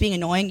not just being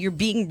annoying, you're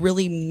being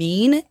really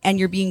mean and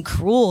you're being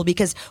cruel,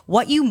 because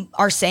what you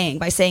are saying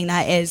by saying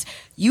that is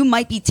you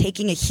might be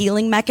taking a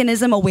healing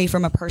mechanism away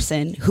from a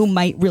person who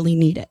might really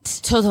need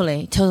it.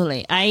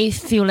 Totally. I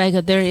feel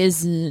like there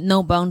is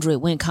no boundary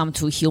when it comes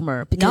to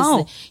humor,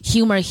 because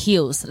humor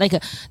heals. Like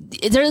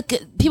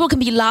people can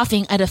be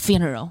laughing at a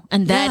funeral,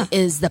 and that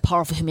is the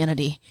power of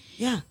humanity.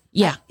 Yeah.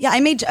 Yeah. I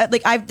made,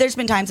 there's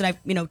been times when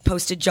I've,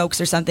 posted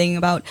jokes or something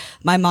about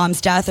my mom's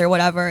death or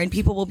whatever, and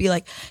people will be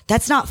like,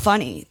 that's not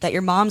funny that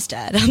your mom's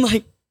dead. I'm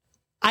like,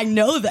 I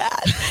know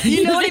that.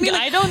 You know what I mean?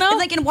 I don't know.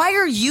 And why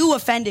are you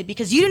offended?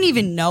 Because you didn't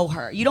even know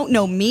her. You don't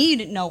know me. You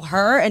didn't know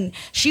her. And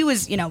she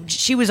was,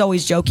 she was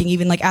always joking,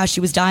 even as she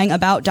was dying,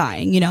 about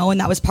dying, and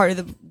that was part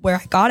of where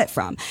I got it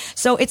from.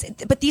 So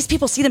but these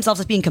people see themselves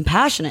as being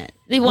compassionate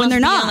they want when they're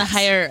to be not on a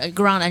higher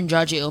ground and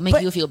judge you,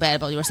 make you feel bad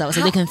about yourself,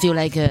 so they can feel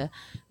like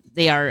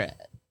they are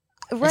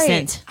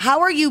right.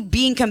 How are you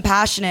being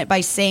compassionate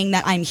by saying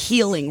that I'm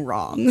healing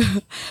wrong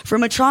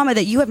from a trauma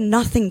that you have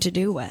nothing to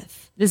do with?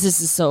 This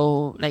is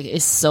so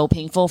it's so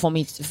painful for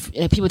me.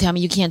 People tell me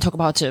you can't talk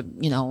about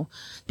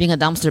being a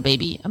dumpster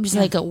baby. I'm just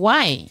like,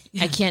 why?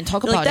 I can't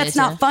talk about that's it. That's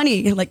not funny.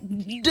 You're like,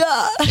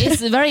 duh.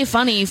 It's very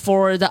funny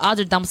for the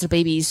other dumpster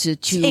babies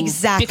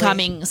to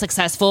becoming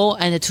successful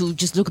and to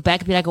just look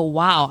back and be like, oh,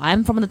 wow,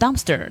 I'm from the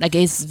dumpster. Like,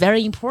 it's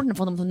very important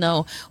for them to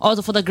know.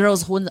 Also for the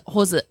girls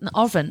who's an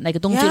orphan,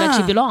 don't feel like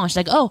she belongs.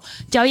 Like, oh,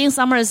 Jiaoying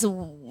Summers,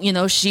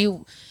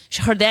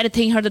 her dad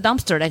taking her to the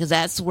dumpster. Like,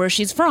 that's where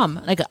she's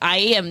from. Like,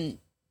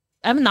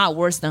 I'm not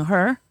worse than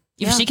her.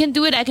 If she can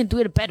do it, I can do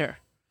it better.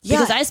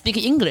 Because I speak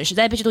English.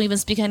 That bitch don't even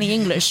speak any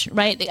English,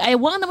 right? I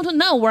want them to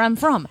know where I'm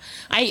from.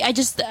 I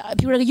just,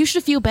 people are like, you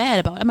should feel bad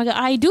about it. I'm like,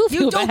 I do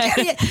feel bad.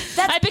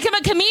 I become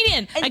a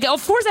comedian.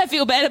 Of course I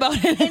feel bad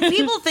about it. And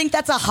people think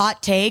that's a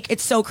hot take.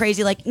 It's so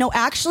crazy. Like, no,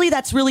 actually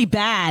that's really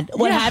bad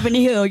what happened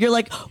to you. You're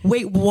like,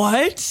 wait,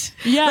 what?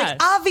 Yeah.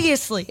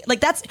 Obviously.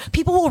 That's,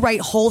 people will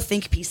write whole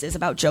think pieces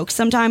about jokes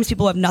sometimes.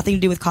 People have nothing to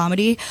do with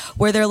comedy,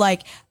 where they're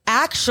like,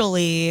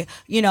 actually,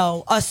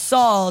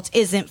 assault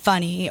isn't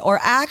funny, or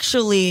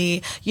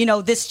actually,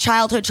 this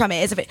childhood trauma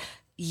is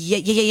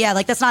yeah.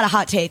 That's not a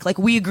hot take.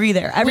 We agree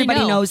there.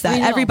 Everybody knows that.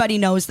 Everybody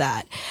knows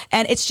that.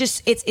 And it's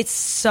just, it's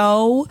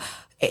so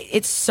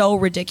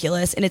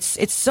ridiculous, and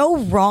it's so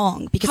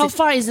wrong, because how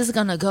far is this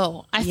gonna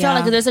go? I feel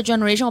like there's a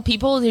generation of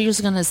people, they're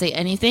just gonna say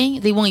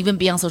anything. They won't even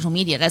be on social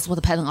media. That's what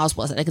the Patton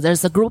Oswalt said.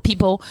 There's a group of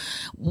people,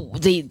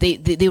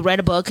 they read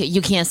a book,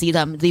 you can't see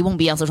them. They won't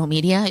be on social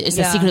media. It's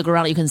a secret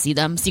ground, you can see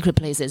them. Secret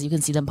places, you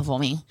can see them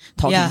performing,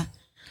 talking.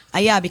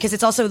 Yeah, because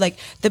it's also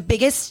the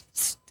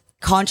biggest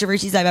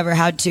controversies I've ever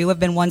had too have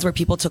been ones where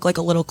people took like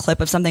a little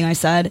clip of something I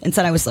said and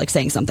said I was like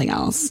saying something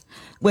else,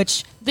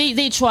 which they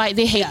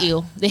hate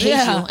you,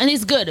 and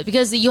it's good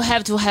because you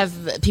have to have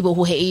people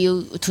who hate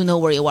you to know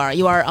where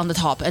you are on the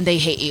top, and they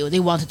hate you,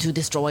 they want to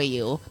destroy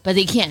you, but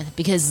they can't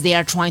because they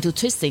are trying to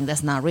twist things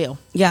that's not real.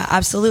 Yeah,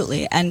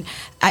 absolutely. And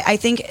I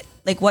think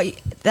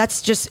like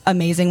that's just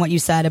amazing what you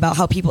said about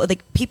how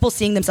people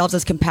seeing themselves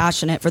as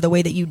compassionate for the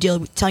way that you deal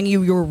with telling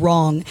you you're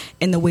wrong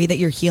in the way that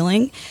you're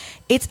healing.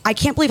 I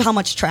can't believe how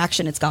much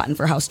traction it's gotten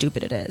for how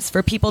stupid it is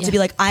for people to be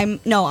like, I'm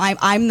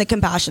the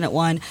compassionate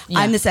one. Yeah.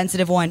 I'm the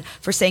sensitive one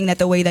for saying that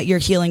the way that you're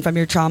healing from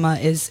your trauma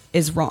is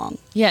wrong.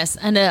 Yes.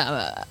 And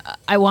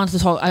I want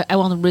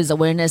to raise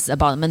awareness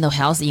about mental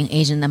health in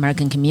Asian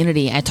American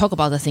community. I talk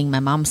about the thing my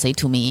mom said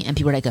to me, and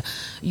people are like,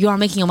 you are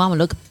making your mom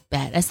look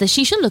bad. I said,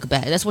 she should look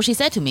bad. That's what she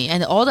said to me.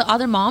 And all the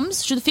other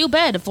moms should feel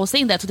bad for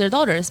saying that to their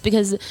daughters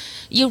because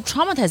you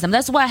traumatize them.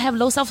 That's why I have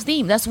low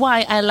self-esteem. That's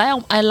why I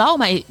allow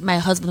my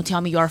husband to tell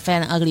me you are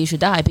fat and ugly, you should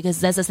die, because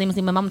that's the same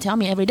thing my mom tell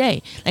me every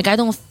day. Like, I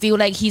don't feel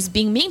like he's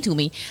being mean to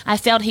me. I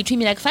felt he treat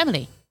me like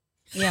family.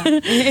 Yeah.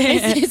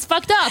 it's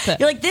fucked up.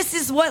 You're like, this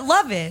is what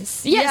love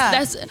is.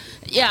 Yes,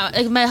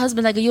 like my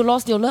husband, like, you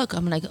lost your look.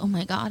 I'm like, oh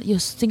my God, you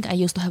think I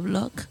used to have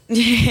look?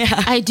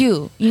 Yeah. I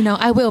do.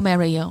 I will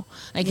marry you.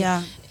 Like,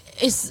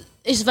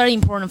 it's very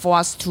important for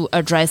us to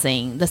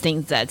addressing the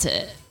things that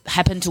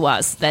happen to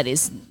us that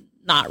is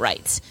not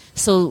right.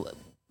 So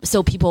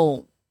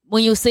people,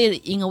 when you say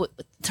it in a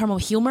term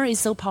of humor, is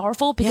so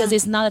powerful because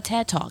it's not a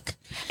TED talk.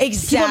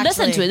 Exactly. People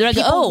listen to it. They're like,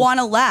 people want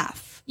to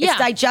laugh. Yeah. It's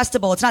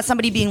digestible. It's not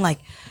somebody being like,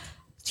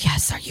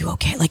 yes, are you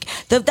okay? Like,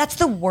 that's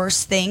the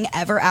worst thing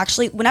ever,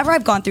 actually. Whenever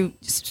I've gone through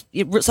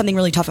something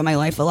really tough in my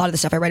life, a lot of the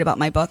stuff I write about in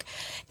my book,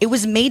 it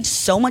was made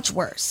so much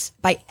worse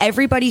by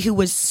everybody who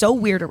was so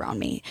weird around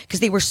me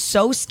because they were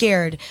so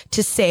scared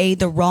to say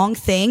the wrong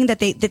thing that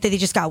they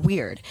just got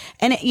weird.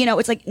 And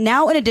it's like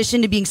now, in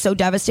addition to being so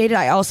devastated,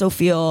 I also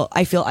feel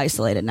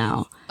isolated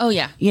now. Oh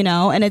yeah.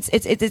 And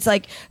it's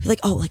like,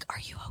 oh, like, are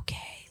you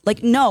okay?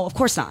 Like, no, of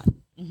course not.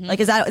 Mm-hmm.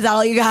 Like, is that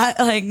all you got?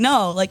 Like,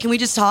 no, like, can we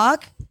just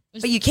talk?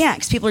 But you can't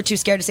because people are too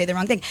scared to say the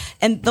wrong thing.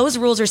 And those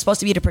rules are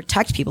supposed to be to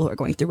protect people who are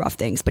going through rough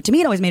things. But to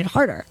me, it always made it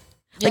harder.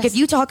 Yes. Like, if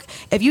you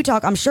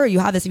talk, I'm sure you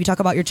have this, if you talk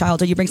about your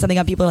childhood, you bring something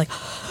up, people are like,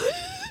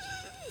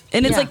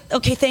 and it's like,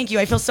 okay, thank you.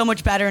 I feel so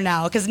much better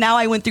now because now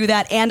I went through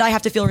that and I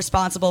have to feel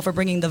responsible for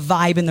bringing the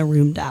vibe in the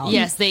room down.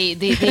 Yes,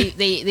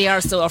 they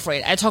are so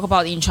afraid. I talk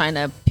about in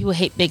China, people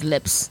hate big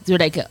lips. They're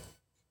like,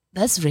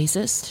 that's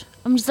racist.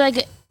 I'm just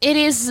like, it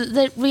is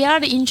the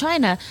reality in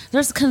China.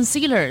 There's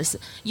concealers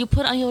you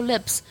put on your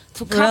lips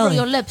to cover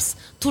your lips,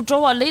 to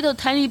draw a little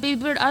tiny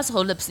baby bird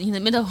asshole lips in the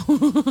middle.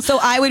 So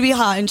I would be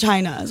hot in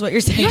China, is what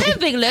you're saying. You have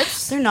big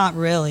lips. They're not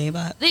really,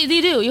 but they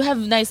do. You have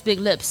nice big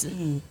lips.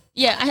 Mm.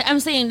 Yeah, I'm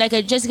saying like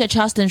Jessica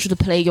Chastain should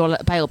play your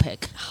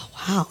biopic. Oh,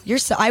 wow,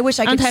 I wish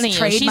I could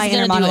trade my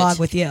inner monologue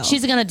with you.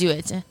 She's gonna do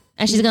it,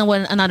 and she's gonna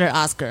win another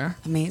Oscar.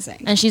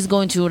 Amazing. And she's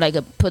going to like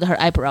put her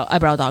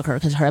eyebrow darker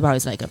because her eyebrow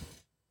is like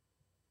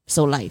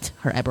so light,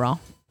 her eyebrow.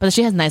 But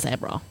she has nice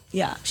eyebrow.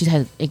 Yeah. She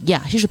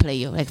should play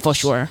you, like, for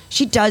sure.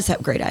 She does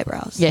have great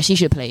eyebrows. Yeah, she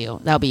should play you.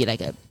 That'll be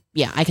like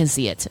I can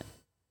see it.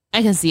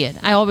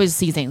 I always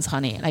see things,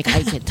 honey. Like,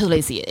 I can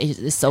totally see it.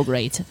 It's so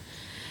great.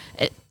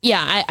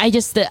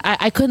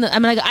 I couldn't,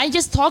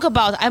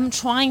 I'm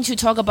trying to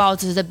talk about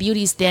the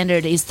beauty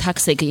standard is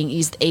toxic in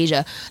East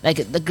Asia.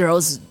 Like, the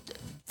girls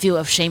feel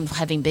ashamed of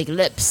having big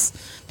lips.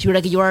 People are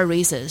like, you are a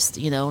racist,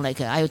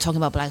 like, are you talking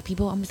about black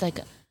people? I'm just like,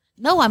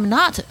 no, I'm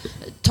not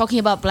talking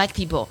about black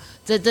people.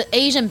 The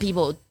Asian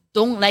people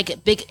don't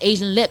like big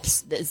Asian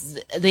lips.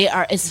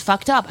 It's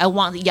fucked up. I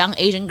want young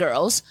Asian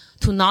girls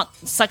to not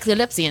suck their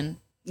lips in.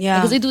 Yeah.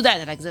 Because they do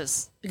that like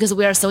this. Because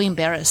we are so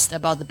embarrassed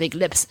about the big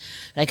lips.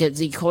 Like,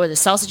 they call it the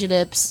sausage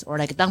lips or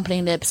like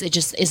dumpling lips. It's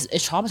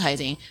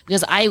traumatizing.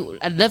 Because I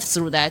lived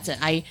through that.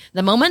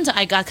 The moment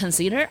I got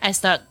concealer, I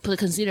start put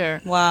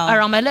concealer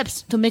around my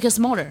lips to make it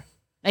smaller.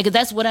 Like,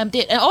 that's what I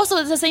did. And also,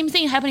 it's the same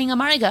thing happening in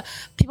America.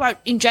 People are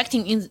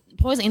injecting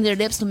poison in their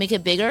lips to make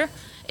it bigger.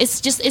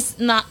 It's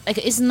not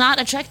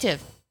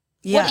attractive.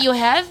 Yeah. What you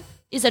have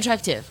is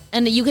attractive.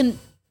 And you can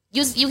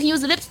use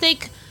the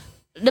lipstick,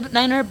 lip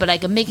liner, but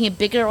like making it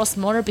bigger or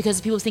smaller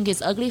because people think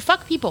it's ugly.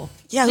 Fuck people.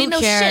 Yeah, they who know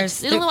cares?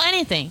 Shit. They don't know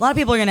anything. A lot of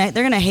people are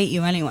gonna hate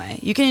you anyway.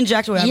 You can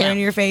inject whatever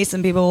into your face,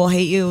 and people will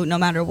hate you no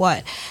matter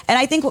what. And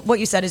I think what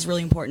you said is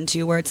really important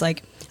too, where it's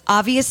like,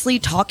 obviously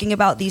talking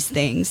about these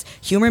things,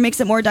 humor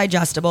makes it more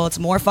digestible. It's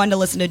more fun to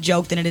listen to a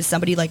joke than it is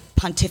somebody like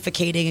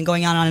pontificating and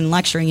going on and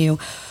lecturing you.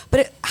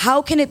 But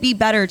how can it be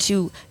better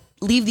to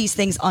leave these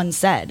things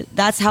unsaid?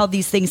 That's how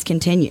these things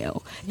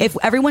continue. If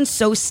everyone's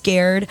so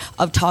scared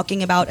of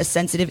talking about a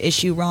sensitive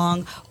issue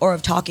wrong or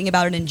of talking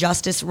about an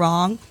injustice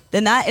wrong,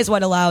 then that is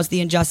what allows the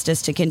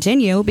injustice to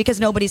continue because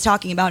nobody's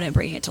talking about it and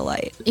bringing it to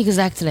light.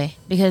 Exactly.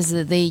 Because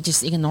they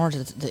just ignored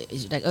it.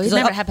 Like, it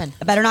never happened.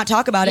 I better not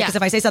talk about it because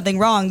if I say something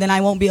wrong, then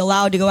I won't be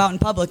allowed to go out in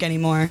public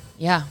anymore.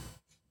 Yeah.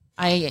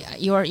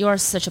 You're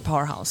such a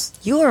powerhouse.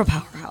 You are a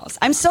powerhouse.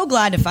 I'm so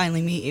glad to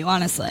finally meet you.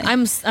 Honestly,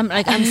 I'm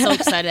so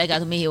excited I got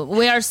to meet you.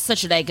 We are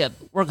such like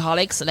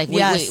workaholics. Like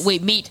we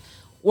meet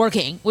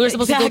working. We were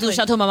supposed to go to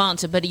Chateau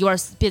Marmont, but you are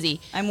busy.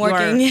 I'm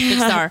working. You are big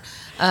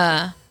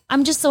star.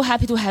 I'm just so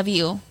happy to have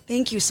you.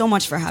 Thank you so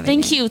much for having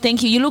me.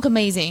 Thank you. You look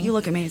amazing. You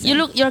look amazing.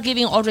 You're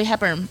giving Audrey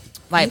Hepburn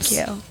vibes. Thank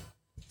you.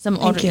 Some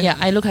Audrey. Yeah,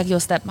 I look like your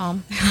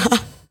stepmom.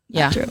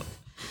 Yeah. True.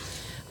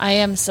 I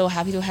am so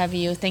happy to have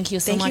you. Thank you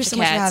so much, Thank you so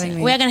Kat. much for having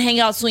me. We are gonna hang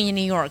out soon in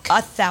New York.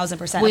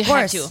 1,000%. We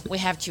have to. We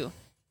have to.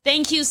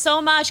 Thank you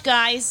so much,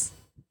 guys.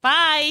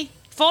 Bye.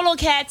 Follow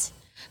Kat.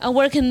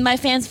 Where can my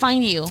fans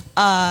find you?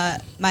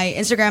 My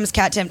Instagram is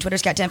Timpf,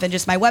 Twitter's Timpf, and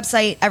just my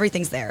website.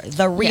 Everything's there.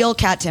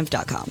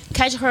 TheRealCatTimpf.com.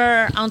 Catch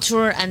her on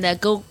tour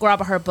and go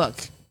grab her book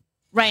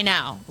right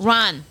now.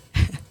 Run.